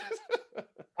 Dave.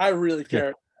 I really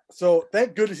care. So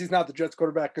thank goodness he's not the Jets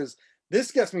quarterback, because this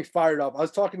gets me fired up. I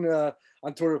was talking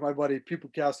on Twitter with my buddy Pete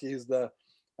Bukowski. He's the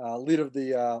lead of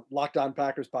the Locked On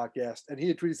Packers podcast, and he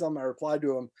had tweeted something. I replied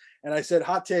to him, and I said,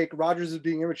 hot take, Rodgers is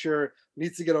being immature,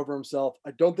 needs to get over himself.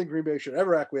 I don't think Green Bay should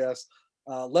ever acquiesce.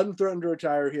 Let him threaten to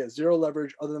retire. He has zero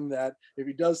leverage other than that. If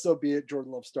he does, so be it.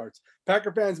 Jordan Love starts.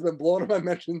 Packer fans have been blowing up my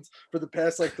mentions for the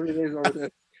past 3 days over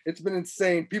this. It's been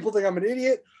insane. People think I'm an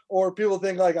idiot, or people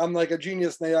think I'm a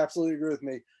genius, and they absolutely agree with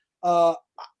me. I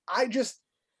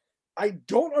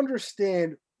don't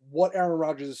understand what Aaron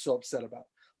Rodgers is so upset about.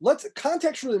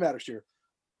 Context really matters here.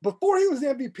 Before he was the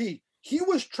MVP, he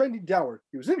was trending downward.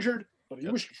 He was injured, but he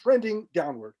was trending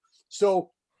downward.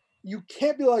 So you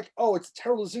can't be like, oh, it's a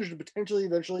terrible decision to potentially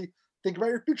eventually think about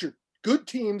your future. Good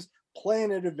teams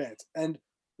plan in advance. And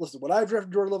listen, would I have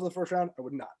drafted Jordan Love in the first round? I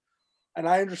would not. And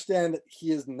I understand that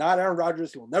he is not Aaron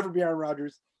Rodgers. He will never be Aaron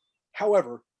Rodgers.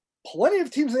 However, plenty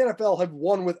of teams in the NFL have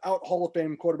won without Hall of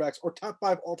Fame quarterbacks or top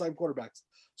 5 all-time quarterbacks.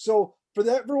 So for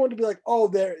everyone to be like, oh,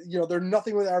 they're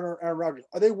nothing without Aaron Rodgers.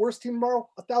 Are they worst team tomorrow?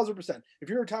 1,000%. If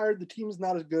you're retired, the team is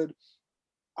not as good.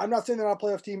 I'm not saying they're not a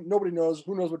playoff team. Nobody knows.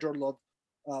 Who knows what Jordan Love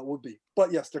would be?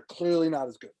 But yes, they're clearly not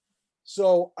as good.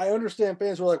 So I understand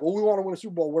fans who are like, well, we want to win a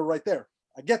Super Bowl. We're right there.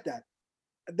 I get that.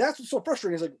 That's what's so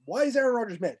frustrating. It's like, why is Aaron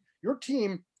Rodgers mad? Your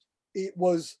team, it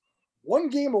was one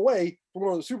game away from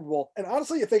going to the Super Bowl. And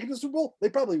honestly, if they get to the Super Bowl, they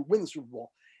probably win the Super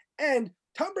Bowl. And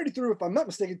Tom Brady threw, if I'm not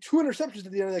mistaken, 2 interceptions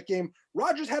at the end of that game.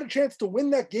 Rodgers had a chance to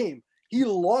win that game. He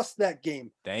lost that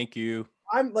game. Thank you.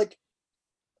 I'm like,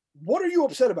 what are you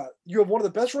upset about? You have one of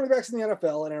the best running backs in the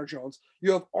NFL in Aaron Jones.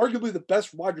 You have arguably the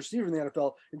best wide receiver in the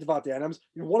NFL in Devontae Adams.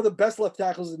 You have one of the best left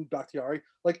tackles in Bakhtiari.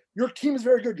 Like, your team is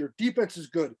very good. Your defense is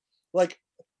good. Like,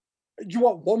 you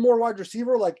want one more wide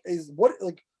receiver? What is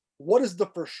the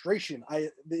frustration?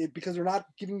 Because they're not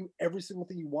giving you every single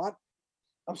thing you want.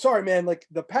 I'm sorry, man. Like,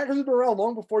 the Packers have been around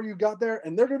long before you got there,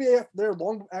 and they're going to be there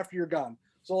long after you're gone.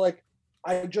 So, like,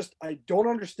 I don't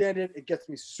understand it. It gets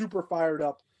me super fired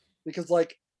up because,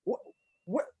 like,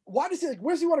 why does he, like,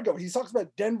 where does he want to go? He talks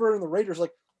about Denver and the Raiders.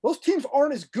 Like, those teams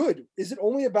aren't as good. Is it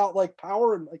only about, like,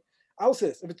 power? And, like, I'll say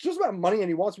this. If it's just about money and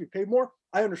he wants to be paid more,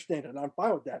 I understand it, and I'm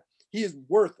fine with that. He is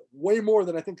worth way more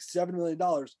than I think $7 million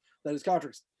that his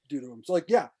contract's due to him. So, like,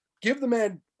 yeah, give the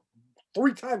man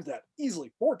 3 times that,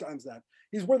 easily 4 times that.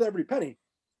 He's worth every penny.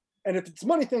 And if it's a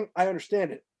money thing, I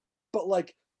understand it. But,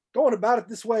 like, going about it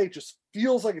this way just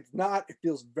feels like it's not. It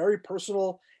feels very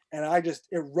personal, and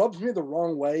it rubs me the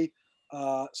wrong way.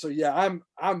 So yeah,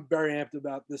 I'm very amped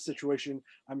about this situation.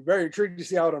 I'm very intrigued to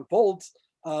see how it unfolds.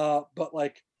 But,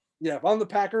 like, yeah, if I'm the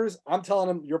Packers, I'm telling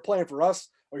them you're playing for us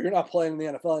or you're not playing in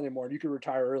the NFL anymore, and you can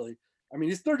retire early. I mean,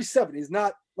 he's 37. He's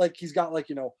not like he's got, like,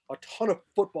 a ton of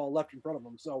football left in front of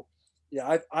him. So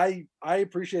yeah, I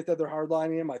appreciate that they're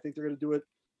hardlining him. I think they're going to do it.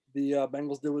 The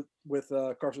Bengals did it with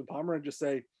Carson Palmer and just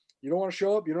say, you don't want to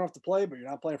show up, you don't have to play, but you're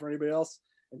not playing for anybody else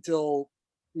until,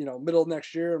 middle of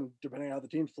next year. And depending on how the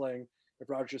team's playing, if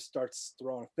Rodgers just starts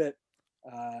throwing a fit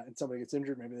and somebody gets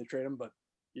injured, maybe they trade him. But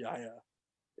yeah,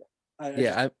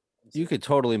 you could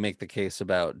totally make the case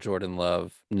about Jordan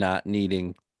Love not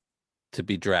needing to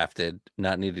be drafted,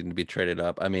 not needing to be traded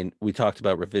up. I mean, we talked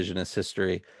about revisionist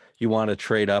history. You want to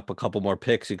trade up a couple more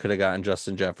picks, you could have gotten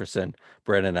Justin Jefferson.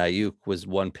 Brandon Ayuk was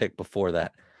 1 pick before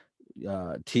that.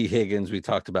 T. Higgins, we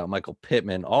talked about Michael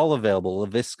Pittman, all available.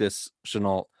 Laviska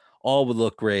Shenault, all would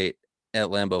look great at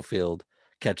Lambeau Field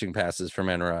catching passes from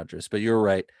Aaron Rodgers. But you're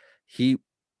right. He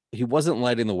wasn't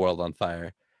lighting the world on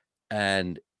fire,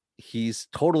 and he's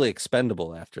totally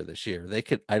expendable after this year.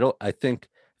 I think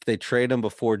if they trade him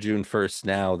before June 1st,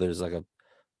 now there's like a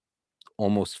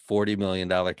almost $40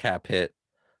 million cap hit.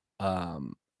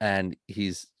 And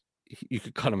you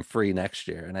could cut him free next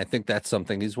year. And I think that's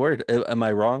something he's worried. Am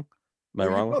I wrong? Am I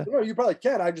wrong with that? No, you probably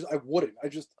can. I wouldn't.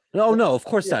 No, of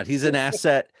course not. He's an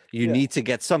asset. You need to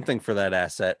get something for that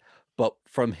asset. But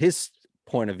from his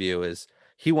point of view is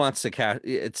he wants to cash.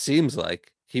 It seems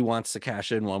like he wants to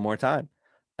cash in one more time,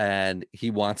 and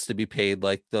he wants to be paid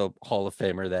like the Hall of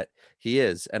Famer that he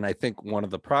is. And I think one of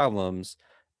the problems,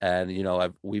 and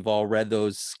we've all read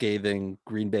those scathing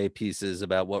Green Bay pieces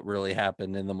about what really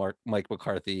happened in the Mike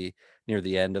McCarthy near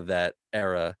the end of that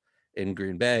era in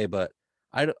Green Bay, but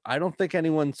I don't think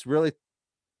anyone's really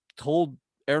told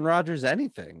Aaron Rodgers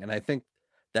anything, and I think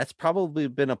that's probably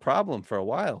been a problem for a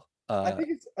while. I think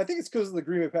it's because of the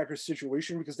Green Bay Packers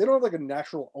situation, because they don't have like a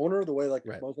natural owner the way like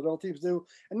Right. most adult teams do,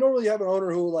 and normally you have an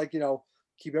owner who like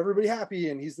keep everybody happy,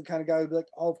 and he's the kind of guy who'd be like,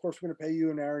 oh, of course we're going to pay you,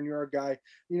 and Aaron, you're our guy.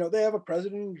 They have a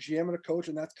president, GM, and a coach,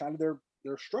 and that's kind of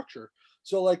their structure.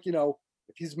 So like if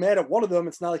he's mad at one of them,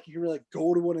 it's not like you can really like,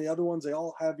 go to one of the other ones. They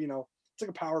all have it's like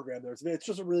a power grab there. It's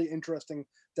just a really interesting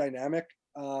dynamic.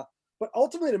 But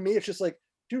ultimately, to me, it's just like,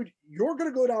 dude, you're going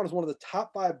to go down as one of the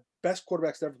top 5 best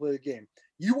quarterbacks to ever play the game.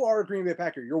 You are a Green Bay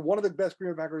Packer. You're one of the best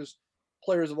Green Bay Packers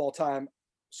players of all time.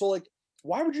 So, like,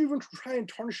 why would you even try and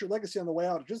tarnish your legacy on the way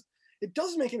out? It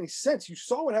doesn't make any sense. You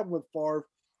saw what happened with Favre.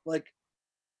 Like,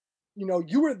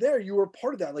 you were there. You were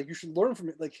part of that. Like, you should learn from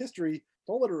it. Like, history.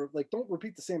 Don't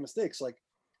repeat the same mistakes. Like,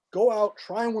 go out,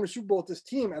 try and win a Super Bowl with this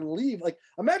team and leave. Like,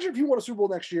 imagine if you won a Super Bowl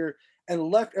next year and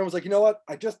left and was like, you know what?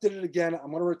 I just did it again.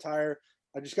 I'm going to retire.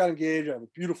 I just got engaged. I have a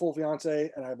beautiful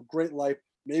fiance and I have a great life.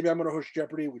 Maybe I'm going to host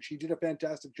Jeopardy, which he did a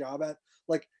fantastic job at.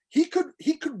 Like, he could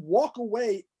walk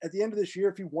away at the end of this year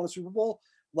if he won a Super Bowl,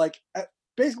 like at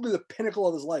basically the pinnacle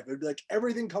of his life. It'd be like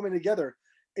everything coming together.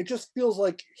 It just feels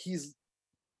like he's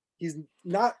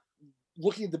not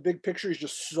looking at the big picture. He's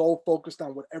just so focused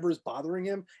on whatever is bothering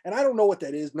him, and I don't know what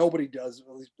that is. Nobody does.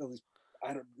 At least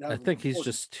I don't. I think he's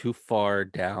just too far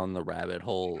down the rabbit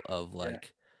hole of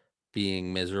like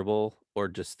being miserable or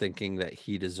just thinking that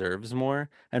he deserves more.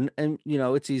 And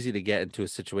it's easy to get into a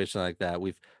situation like that.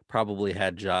 We've probably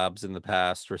had jobs in the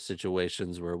past or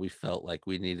situations where we felt like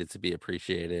we needed to be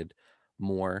appreciated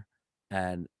more.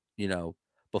 And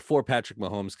before Patrick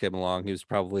Mahomes came along, he was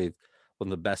probably one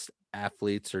of the best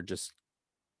athletes or just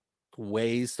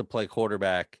ways to play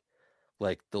quarterback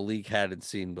like the league hadn't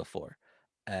seen before.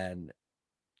 And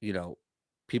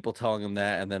people telling him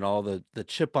that, and then all the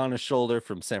chip on his shoulder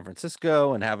from San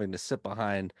Francisco and having to sit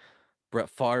behind Brett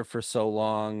Favre for so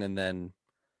long, and then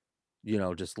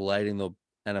just lighting the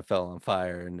NFL on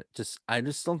fire. And I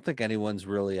just don't think anyone's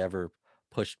really ever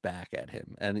pushed back at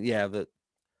him. And yeah, the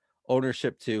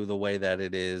ownership too, the way that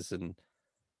it is, and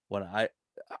what I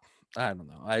don't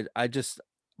know. I just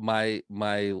my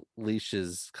leash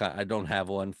is I don't have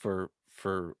one for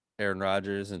Aaron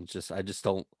Rodgers, and I just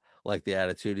don't like the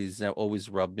attitude. He's always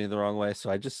rubbed me the wrong way. So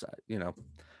I just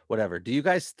whatever. Do you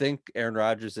guys think Aaron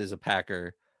Rodgers is a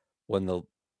Packer when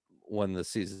the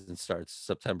season starts,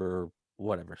 September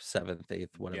whatever, 7th,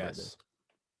 8th, whatever it is?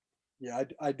 Yeah,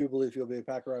 I do believe he'll be a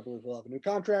Packer. I believe he'll have a new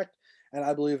contract, and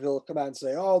I believe he'll come out and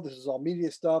say, "Oh, this is all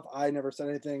media stuff. I never said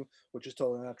anything," which is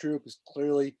totally not true, because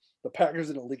clearly the Packers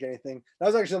didn't leak anything. That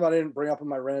was actually something I didn't bring up in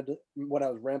my rant when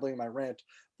I was rambling in my rant.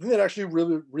 The thing that actually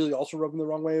really, really also rubbed me the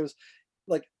wrong way was,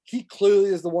 like, he clearly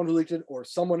is the one who leaked it, or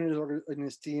someone in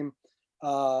his team.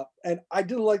 And I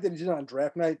didn't like that he did it on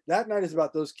draft night. That night is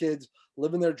about those kids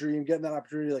living their dream, getting that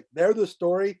opportunity. Like, they're the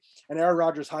story, and Aaron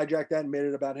Rodgers hijacked that and made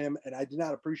it about him. And I did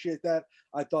not appreciate that.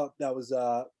 I thought that was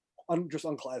just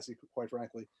unclassy, quite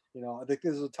frankly. I think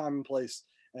this is a time and place,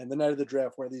 and the night of the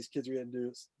draft where these kids are going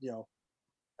to do,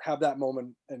 have that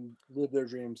moment and live their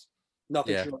dreams.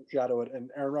 Nothing should overshadow it, and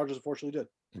Aaron Rodgers unfortunately did.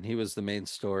 And he was the main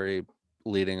story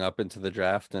leading up into the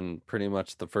draft and pretty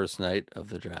much the first night of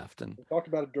the draft. And we talked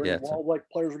about it during while like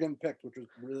players were getting picked, which was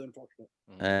really unfortunate.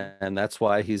 And that's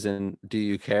why he's in Do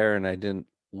You Care? And I didn't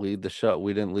lead the show.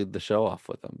 We didn't lead the show off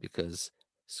with him, because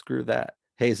screw that.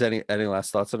 Hey, is any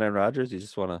last thoughts on Aaron Rodgers? You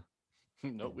just want to?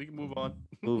 No, we can move on.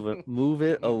 Move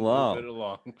it along. Move it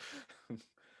along.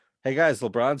 Hey guys,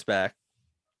 LeBron's back.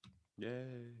 Yay.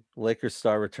 Lakers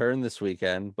star returned this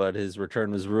weekend, but his return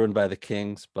was ruined by the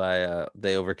Kings.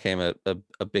 They overcame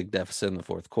a big deficit in the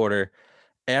fourth quarter.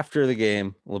 After the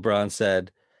game, LeBron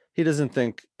said he doesn't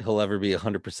think he'll ever be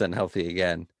 100% healthy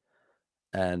again.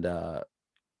 And,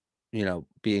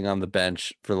 being on the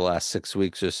bench for the last 6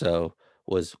 weeks or so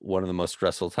was one of the most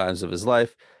stressful times of his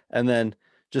life. And then,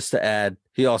 just to add,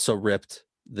 he also ripped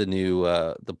the new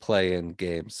the play-in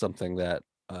game, something that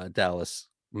Dallas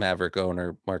Maverick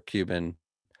owner Mark Cuban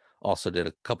also did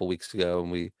a couple weeks ago,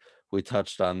 and we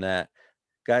touched on that.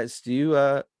 Guys, do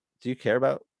you care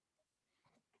about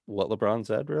what LeBron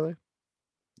said, really?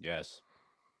 Yes.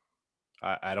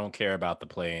 I don't care about the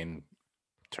play-in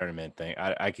tournament thing.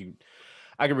 I could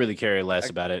really care less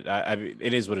about it.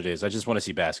 It is what it is. I just want to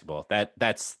see basketball.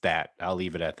 That's that. I'll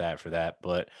leave it at that for that.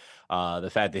 But The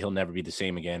fact that he'll never be the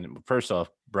same again. First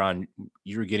off, Bron,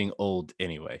 you're getting old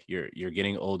anyway. You're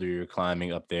getting older. You're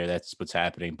climbing up there. That's what's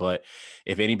happening. But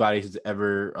if anybody has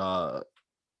ever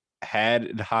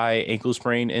had high ankle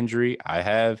sprain injury, I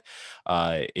have.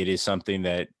 It is something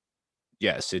that,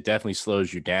 yes, it definitely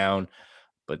slows you down.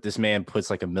 But this man puts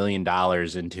like $1 million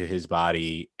into his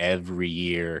body every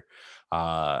year.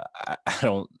 I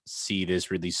don't see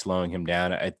this really slowing him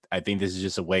down. I think this is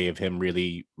just a way of him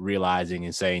really realizing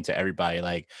and saying to everybody,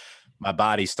 like, my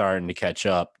body's starting to catch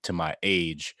up to my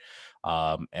age.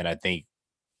 And I think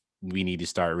we need to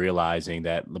start realizing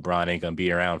that LeBron ain't going to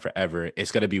be around forever.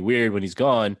 It's going to be weird when he's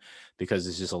gone because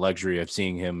it's just a luxury of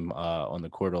seeing him on the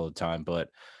court all the time. But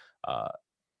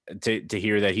to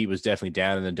hear that he was definitely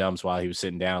down in the dumps while he was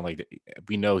sitting down, like,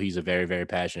 we know he's a very, very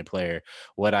passionate player.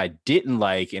 What I didn't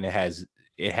like, and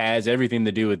it has everything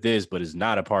to do with this, but is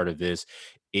not a part of this,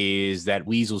 is that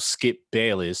weasel Skip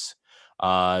Bayless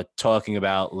talking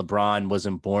about LeBron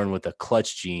wasn't born with a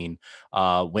clutch gene,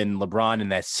 when LeBron in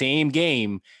that same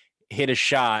game hit a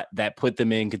shot that put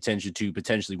them in contention to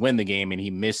potentially win the game, and he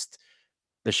missed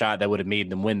the shot that would have made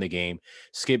them win the game.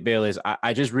 Skip Bayless,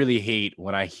 I just really hate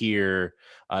when I hear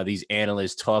these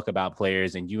analysts talk about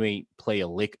players and you ain't play a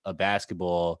lick of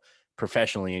basketball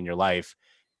professionally in your life,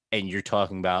 and you're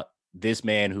talking about this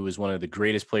man who is one of the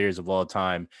greatest players of all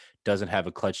time doesn't have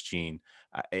a clutch gene.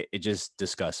 It just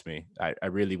disgusts me. I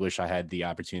really wish I had the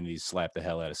opportunity to slap the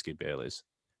hell out of Skip Bayless.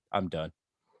 I'm done.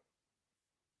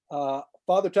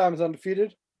 Father Time is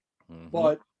undefeated, Mhm.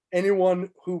 but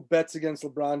anyone who bets against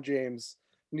LeBron James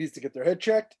needs to get their head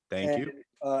checked. Thank you.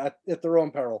 At their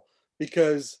own peril,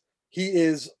 because he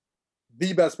is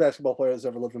the best basketball player that's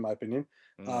ever lived, in my opinion.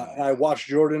 And I watched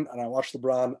Jordan and I watched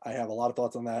LeBron. I have a lot of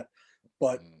thoughts on that.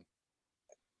 But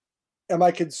am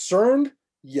I concerned?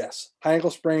 Yes. High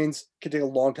ankle sprains can take a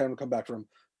long time to come back from.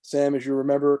 Sam, as you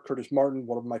remember, Curtis Martin,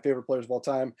 one of my favorite players of all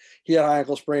time, he had a high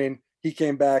ankle sprain. He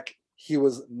came back. He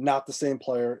was not the same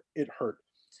player. It hurt.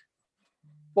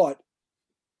 But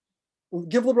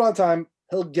give LeBron time.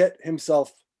 He'll get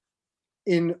himself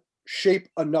in shape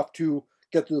enough to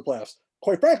get through the playoffs.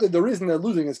 Quite frankly, the reason they're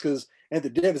losing is because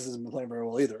Anthony Davis hasn't been playing very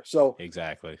well either. So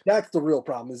exactly, that's the real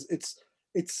problem. Is it's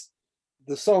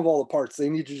the sum of all the parts. They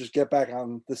need to just get back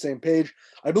on the same page.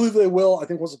 I believe they will. I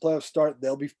think once the playoffs start,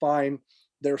 they'll be fine.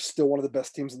 They're still one of the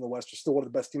best teams in the West. They're still one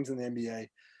of the best teams in the NBA.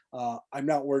 I'm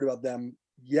not worried about them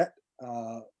yet.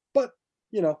 But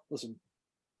listen,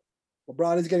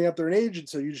 LeBron is getting up there in age, and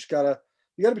so you gotta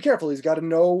be careful. He's got to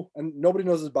know, and nobody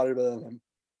knows his body better than him.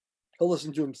 He'll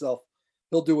listen to himself.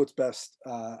 He'll do what's best.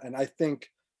 And I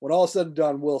think when all is said and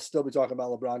done, we'll still be talking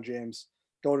about LeBron James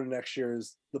going into next year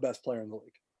as the best player in the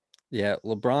league. Yeah,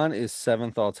 LeBron is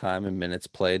 7th all time in minutes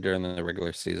played during the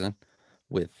regular season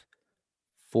with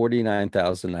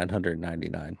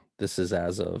 49,999. This is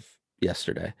as of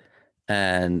yesterday.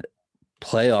 And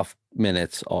playoff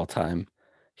minutes all time,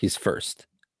 he's first.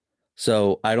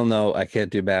 So I don't know. I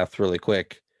can't do math really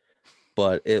quick,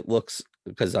 but it looks,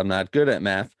 because I'm not good at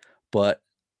math, but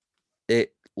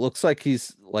it looks like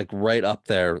he's like right up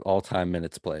there all time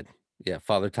minutes played. Yeah,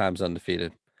 Father Time's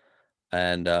undefeated.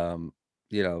 And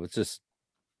it's just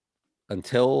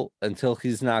until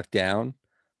he's knocked down,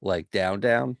 like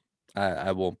down,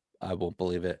 I won't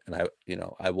believe it. And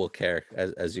I will care,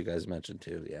 as you guys mentioned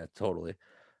too. Yeah, totally.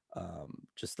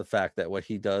 Just the fact that what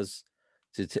he does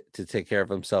to take care of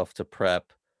himself, to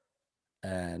prep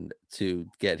and to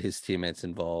get his teammates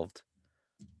involved.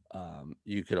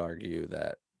 You could argue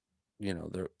that,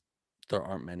 there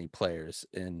aren't many players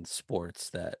in sports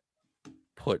that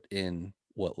put in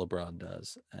what LeBron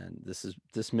does. And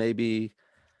this may be,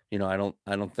 I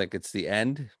don't think it's the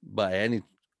end by any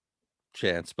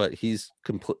chance, but he's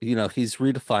he's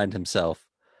redefined himself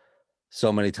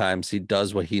so many times. He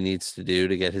does what he needs to do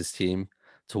to get his team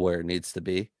to where it needs to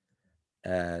be.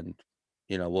 And,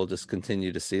 we'll just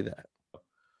continue to see that.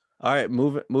 All right,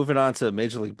 moving on to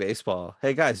Major League Baseball.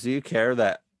 Hey guys, do you care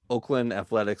that Oakland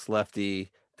Athletics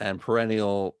lefty and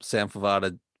perennial Sam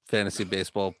Favada fantasy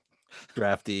baseball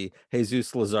draftee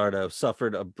Jesus Luzardo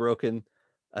suffered a broken,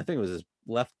 I think it was his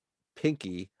left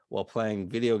pinky, while playing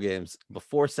video games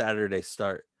before Saturday's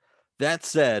start? That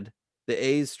said, the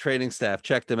A's training staff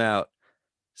checked him out,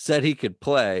 said he could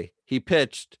play. He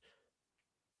pitched,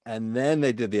 and then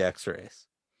they did the X-rays.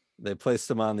 They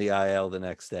placed him on the IL the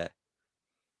next day.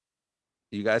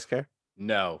 You guys care?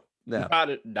 No, No.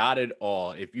 not at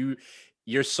all.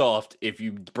 You're soft if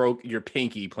you broke your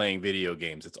pinky playing video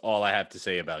games. That's all I have to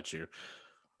say about you.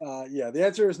 Yeah, the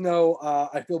answer is no.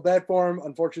 I feel bad for him.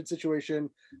 Unfortunate situation.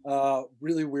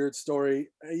 Really weird story.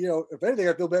 If anything,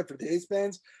 I feel bad for the Ace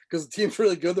fans because the team's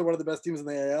really good. They're one of the best teams in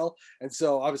the AL, and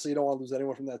so obviously you don't want to lose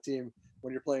anyone from that team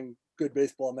when you're playing good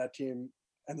baseball on that team.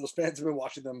 And those fans have been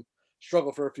watching them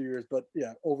struggle for a few years. But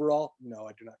yeah, overall, no,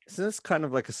 I do not. Isn't this kind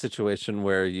of like a situation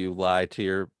where you lie to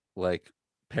your like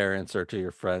parents or to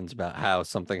your friends about how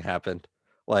something happened?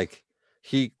 Like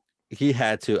he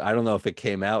had to. I don't know if it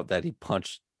came out that he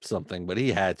punched something, but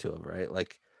he had to have, right?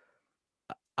 Like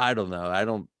I don't know. I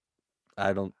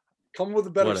don't. Come with a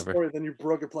better Whatever. story than you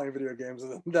broke it playing video games,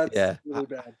 and that's Yeah. really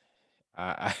bad.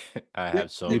 I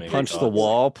have so You many punch the thoughts.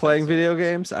 wall playing That's- video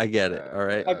games. I get it. All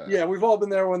right. Yeah, we've all been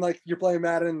there when like you're playing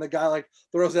Madden and the guy like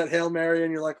throws that Hail Mary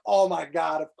and you're like, oh my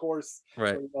god, of course.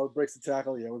 Right. Breaks the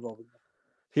tackle. Yeah, we've all been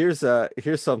there.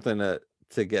 Here's something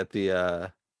to get the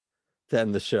to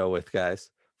end the show with, guys.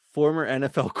 Former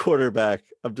NFL quarterback.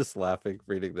 I'm just laughing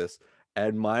reading this.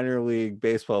 And minor league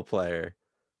baseball player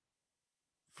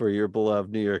for your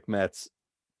beloved New York Mets,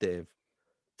 Dave.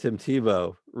 Tim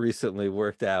Tebow recently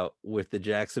worked out with the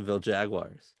Jacksonville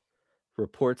Jaguars.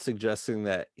 Reports suggesting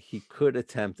that he could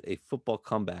attempt a football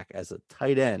comeback as a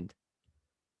tight end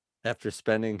after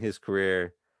spending his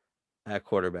career at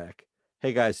quarterback.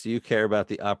 Hey guys, do you care about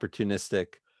the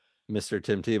opportunistic Mr.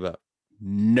 Tim Tebow?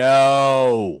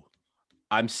 No,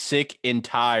 I'm sick and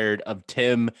tired of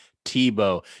Tim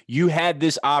Tebow. You had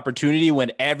this opportunity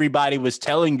when everybody was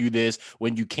telling you this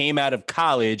when you came out of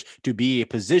college to be a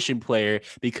position player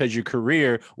because your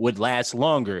career would last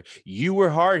longer. You were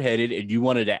hard-headed and you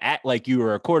wanted to act like you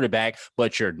were a quarterback,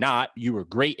 but you're not. You were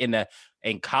great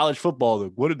in college football,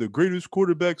 like one of the greatest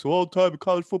quarterbacks of all time in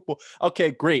college football.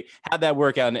 Okay, great. How'd that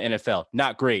work out in the NFL?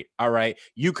 Not great. All right.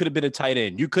 You could have been a tight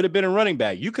end. You could have been a running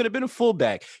back. You could have been a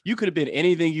fullback. You could have been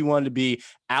anything you wanted to be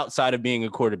outside of being a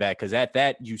quarterback, because at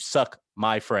that, you suck,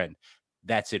 my friend.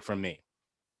 That's it from me.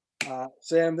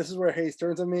 Sam, this is where Hayes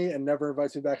turns on me and never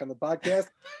invites me back on the podcast.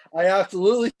 I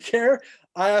absolutely care.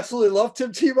 I absolutely love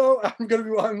Tim Tebow.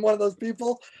 I'm one of those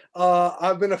people.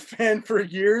 I've been a fan for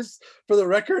years. For the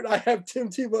record, I have Tim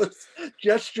Tebow's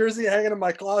Jets jersey hanging in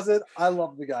my closet. I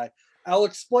love the guy. I'll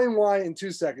explain why in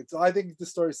 2 seconds. So I think the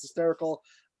story is hysterical.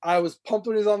 I was pumped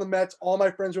when he was on the Mets. All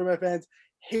my friends were my fans.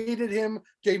 Hated him.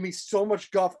 Gave me so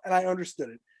much guff, and I understood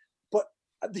it. But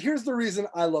here's the reason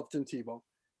I love Tim Tebow.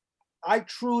 I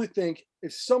truly think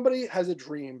if somebody has a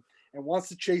dream and wants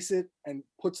to chase it and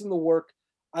puts in the work,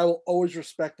 I will always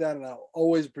respect that and I'll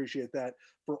always appreciate that.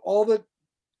 For all the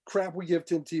crap we give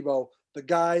Tim Tebow, the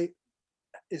guy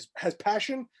has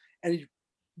passion and he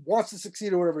wants to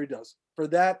succeed at whatever he does. For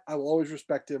that, I will always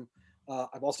respect him.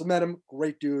 I've also met him.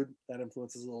 Great dude. That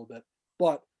influences a little bit.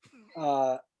 But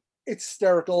it's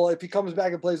hysterical. If he comes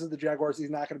back and plays with the Jaguars, he's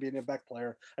not going to be an impact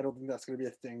player. I don't think that's going to be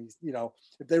a thing.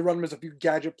 If they run him as a few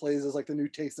gadget plays as like the new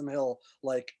Taysom Hill,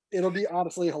 like it'll be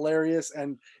honestly hilarious.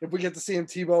 And if we get to see him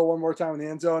Tebow one more time in the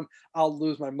end zone, I'll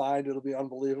lose my mind. It'll be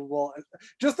unbelievable.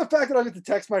 Just the fact that I'll get to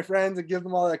text my friends and give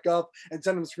them all that guff and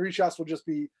send them screenshots will just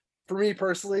be, for me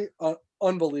personally,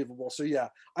 unbelievable. So yeah,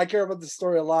 I care about this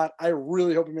story a lot. I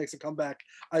really hope he makes a comeback.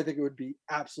 I think it would be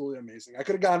absolutely amazing. I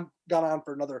could have gone on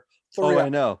for another 3 hours. I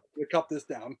know. To cut this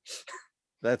down.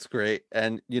 That's great.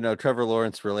 And Trevor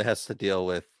Lawrence really has to deal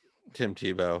with Tim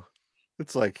Tebow.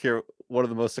 It's like one of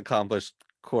the most accomplished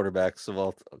quarterbacks of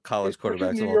all college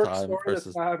quarterbacks of all time.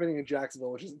 That's not happening in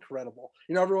Jacksonville, which is incredible.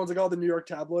 Everyone's like, "Oh, the New York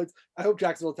tabloids." I hope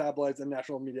Jacksonville tabloids and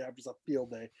national media have just a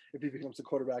field day if he becomes a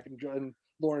quarterback and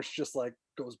Lawrence just like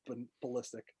goes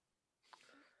ballistic.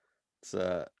 It's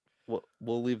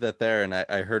we'll leave that there. And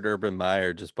I heard Urban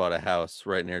Meyer just bought a house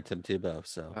right near Tim Tebow.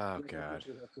 So Oh God.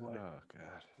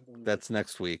 That's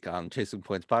next week on Chasing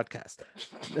Points podcast.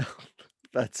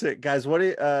 That's it, guys. What do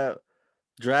you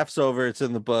draft's over? It's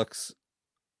in the books.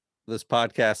 This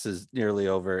podcast is nearly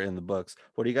over in the books.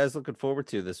 What are you guys looking forward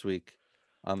to this week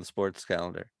on the sports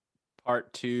calendar?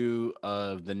 Part 2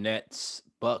 of the Nets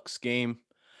Bucks game.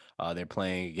 They're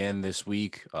playing again this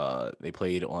week. They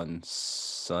played on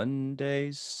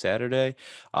Saturday.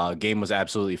 Game was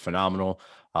absolutely phenomenal.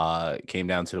 Came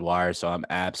down to the wire, so I'm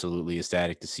absolutely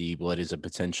ecstatic to see what is a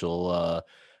potential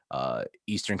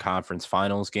Eastern Conference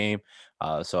Finals game.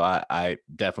 So I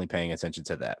definitely paying attention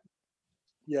to that.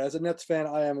 Yeah, as a Nets fan,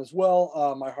 I am as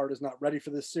well. My heart is not ready for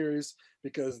this series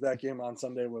because that game on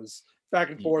Sunday was back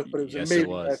and forth, but it was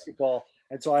amazing basketball.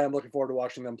 And so I am looking forward to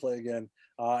watching them play again.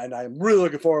 And I'm really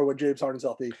looking forward when James Harden's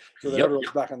healthy so that everyone's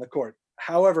back on the court.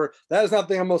 However, that is not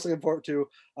the thing I'm most looking forward to.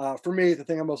 For me, the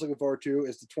thing I'm most looking forward to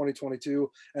is the 2022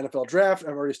 NFL draft.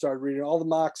 I've already started reading all the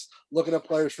mocks, looking up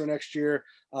players for next year.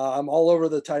 I'm all over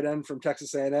the tight end from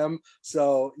Texas A&M.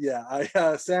 So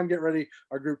yeah, Sam, get ready.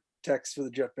 Our group text for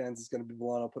the Jet fans is going to be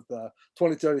blown up with the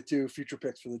 2032 future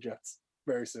picks for the Jets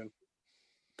very soon.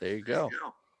 There you go.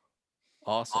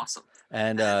 Awesome.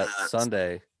 And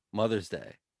Sunday, Mother's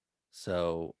Day.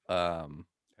 So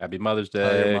Happy Mother's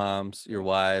tell your Day. moms, your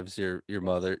wives, your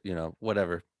mother,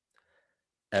 whatever.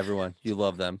 Everyone, you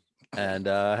love them. And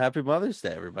happy Mother's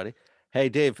Day, everybody. Hey,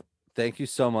 Dave, thank you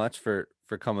so much for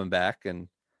coming back and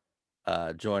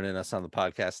joining us on the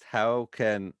podcast. How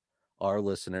can our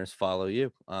listeners follow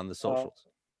you on the socials?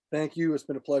 Thank you. It's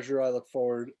been a pleasure. I look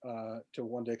forward to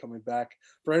one day coming back.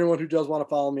 For anyone who does want to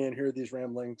follow me and hear these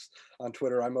ramblings on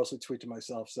Twitter, I mostly tweet to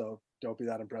myself, so don't be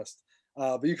that impressed.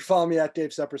 But you can follow me at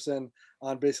Dave Sepperson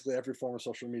on basically every form of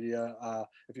social media.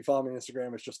 If you follow me on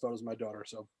Instagram, it's just photos of my daughter,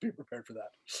 so be prepared for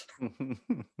that.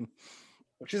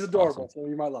 But she's adorable, so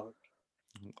you might love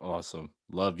it. Awesome.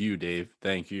 Love you, Dave.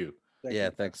 Thank you. Thank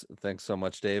you. Thanks so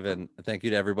much, Dave, and thank you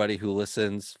to everybody who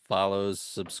listens, follows,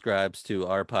 subscribes to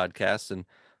our podcast. And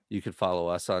you can follow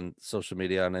us on social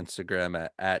media on Instagram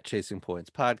at Chasing Points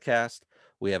Podcast.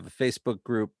 We have a Facebook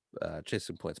group,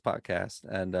 Chasing Points Podcast,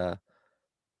 and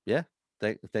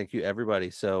thank you, everybody.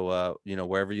 So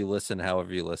wherever you listen,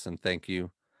 however you listen, thank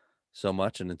you so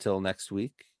much. And until next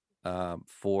week,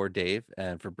 for Dave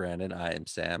and for Brandon, I am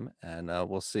Sam, and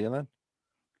we'll see you then.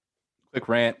 Quick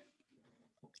rant.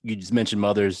 You just mentioned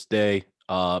Mother's Day.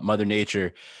 Mother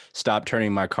Nature, stop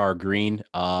turning my car green.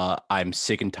 I'm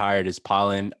sick and tired as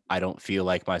pollen. I don't feel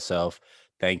like myself.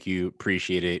 Thank you.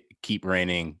 Appreciate it. Keep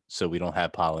raining so we don't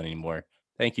have pollen anymore.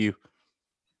 Thank you.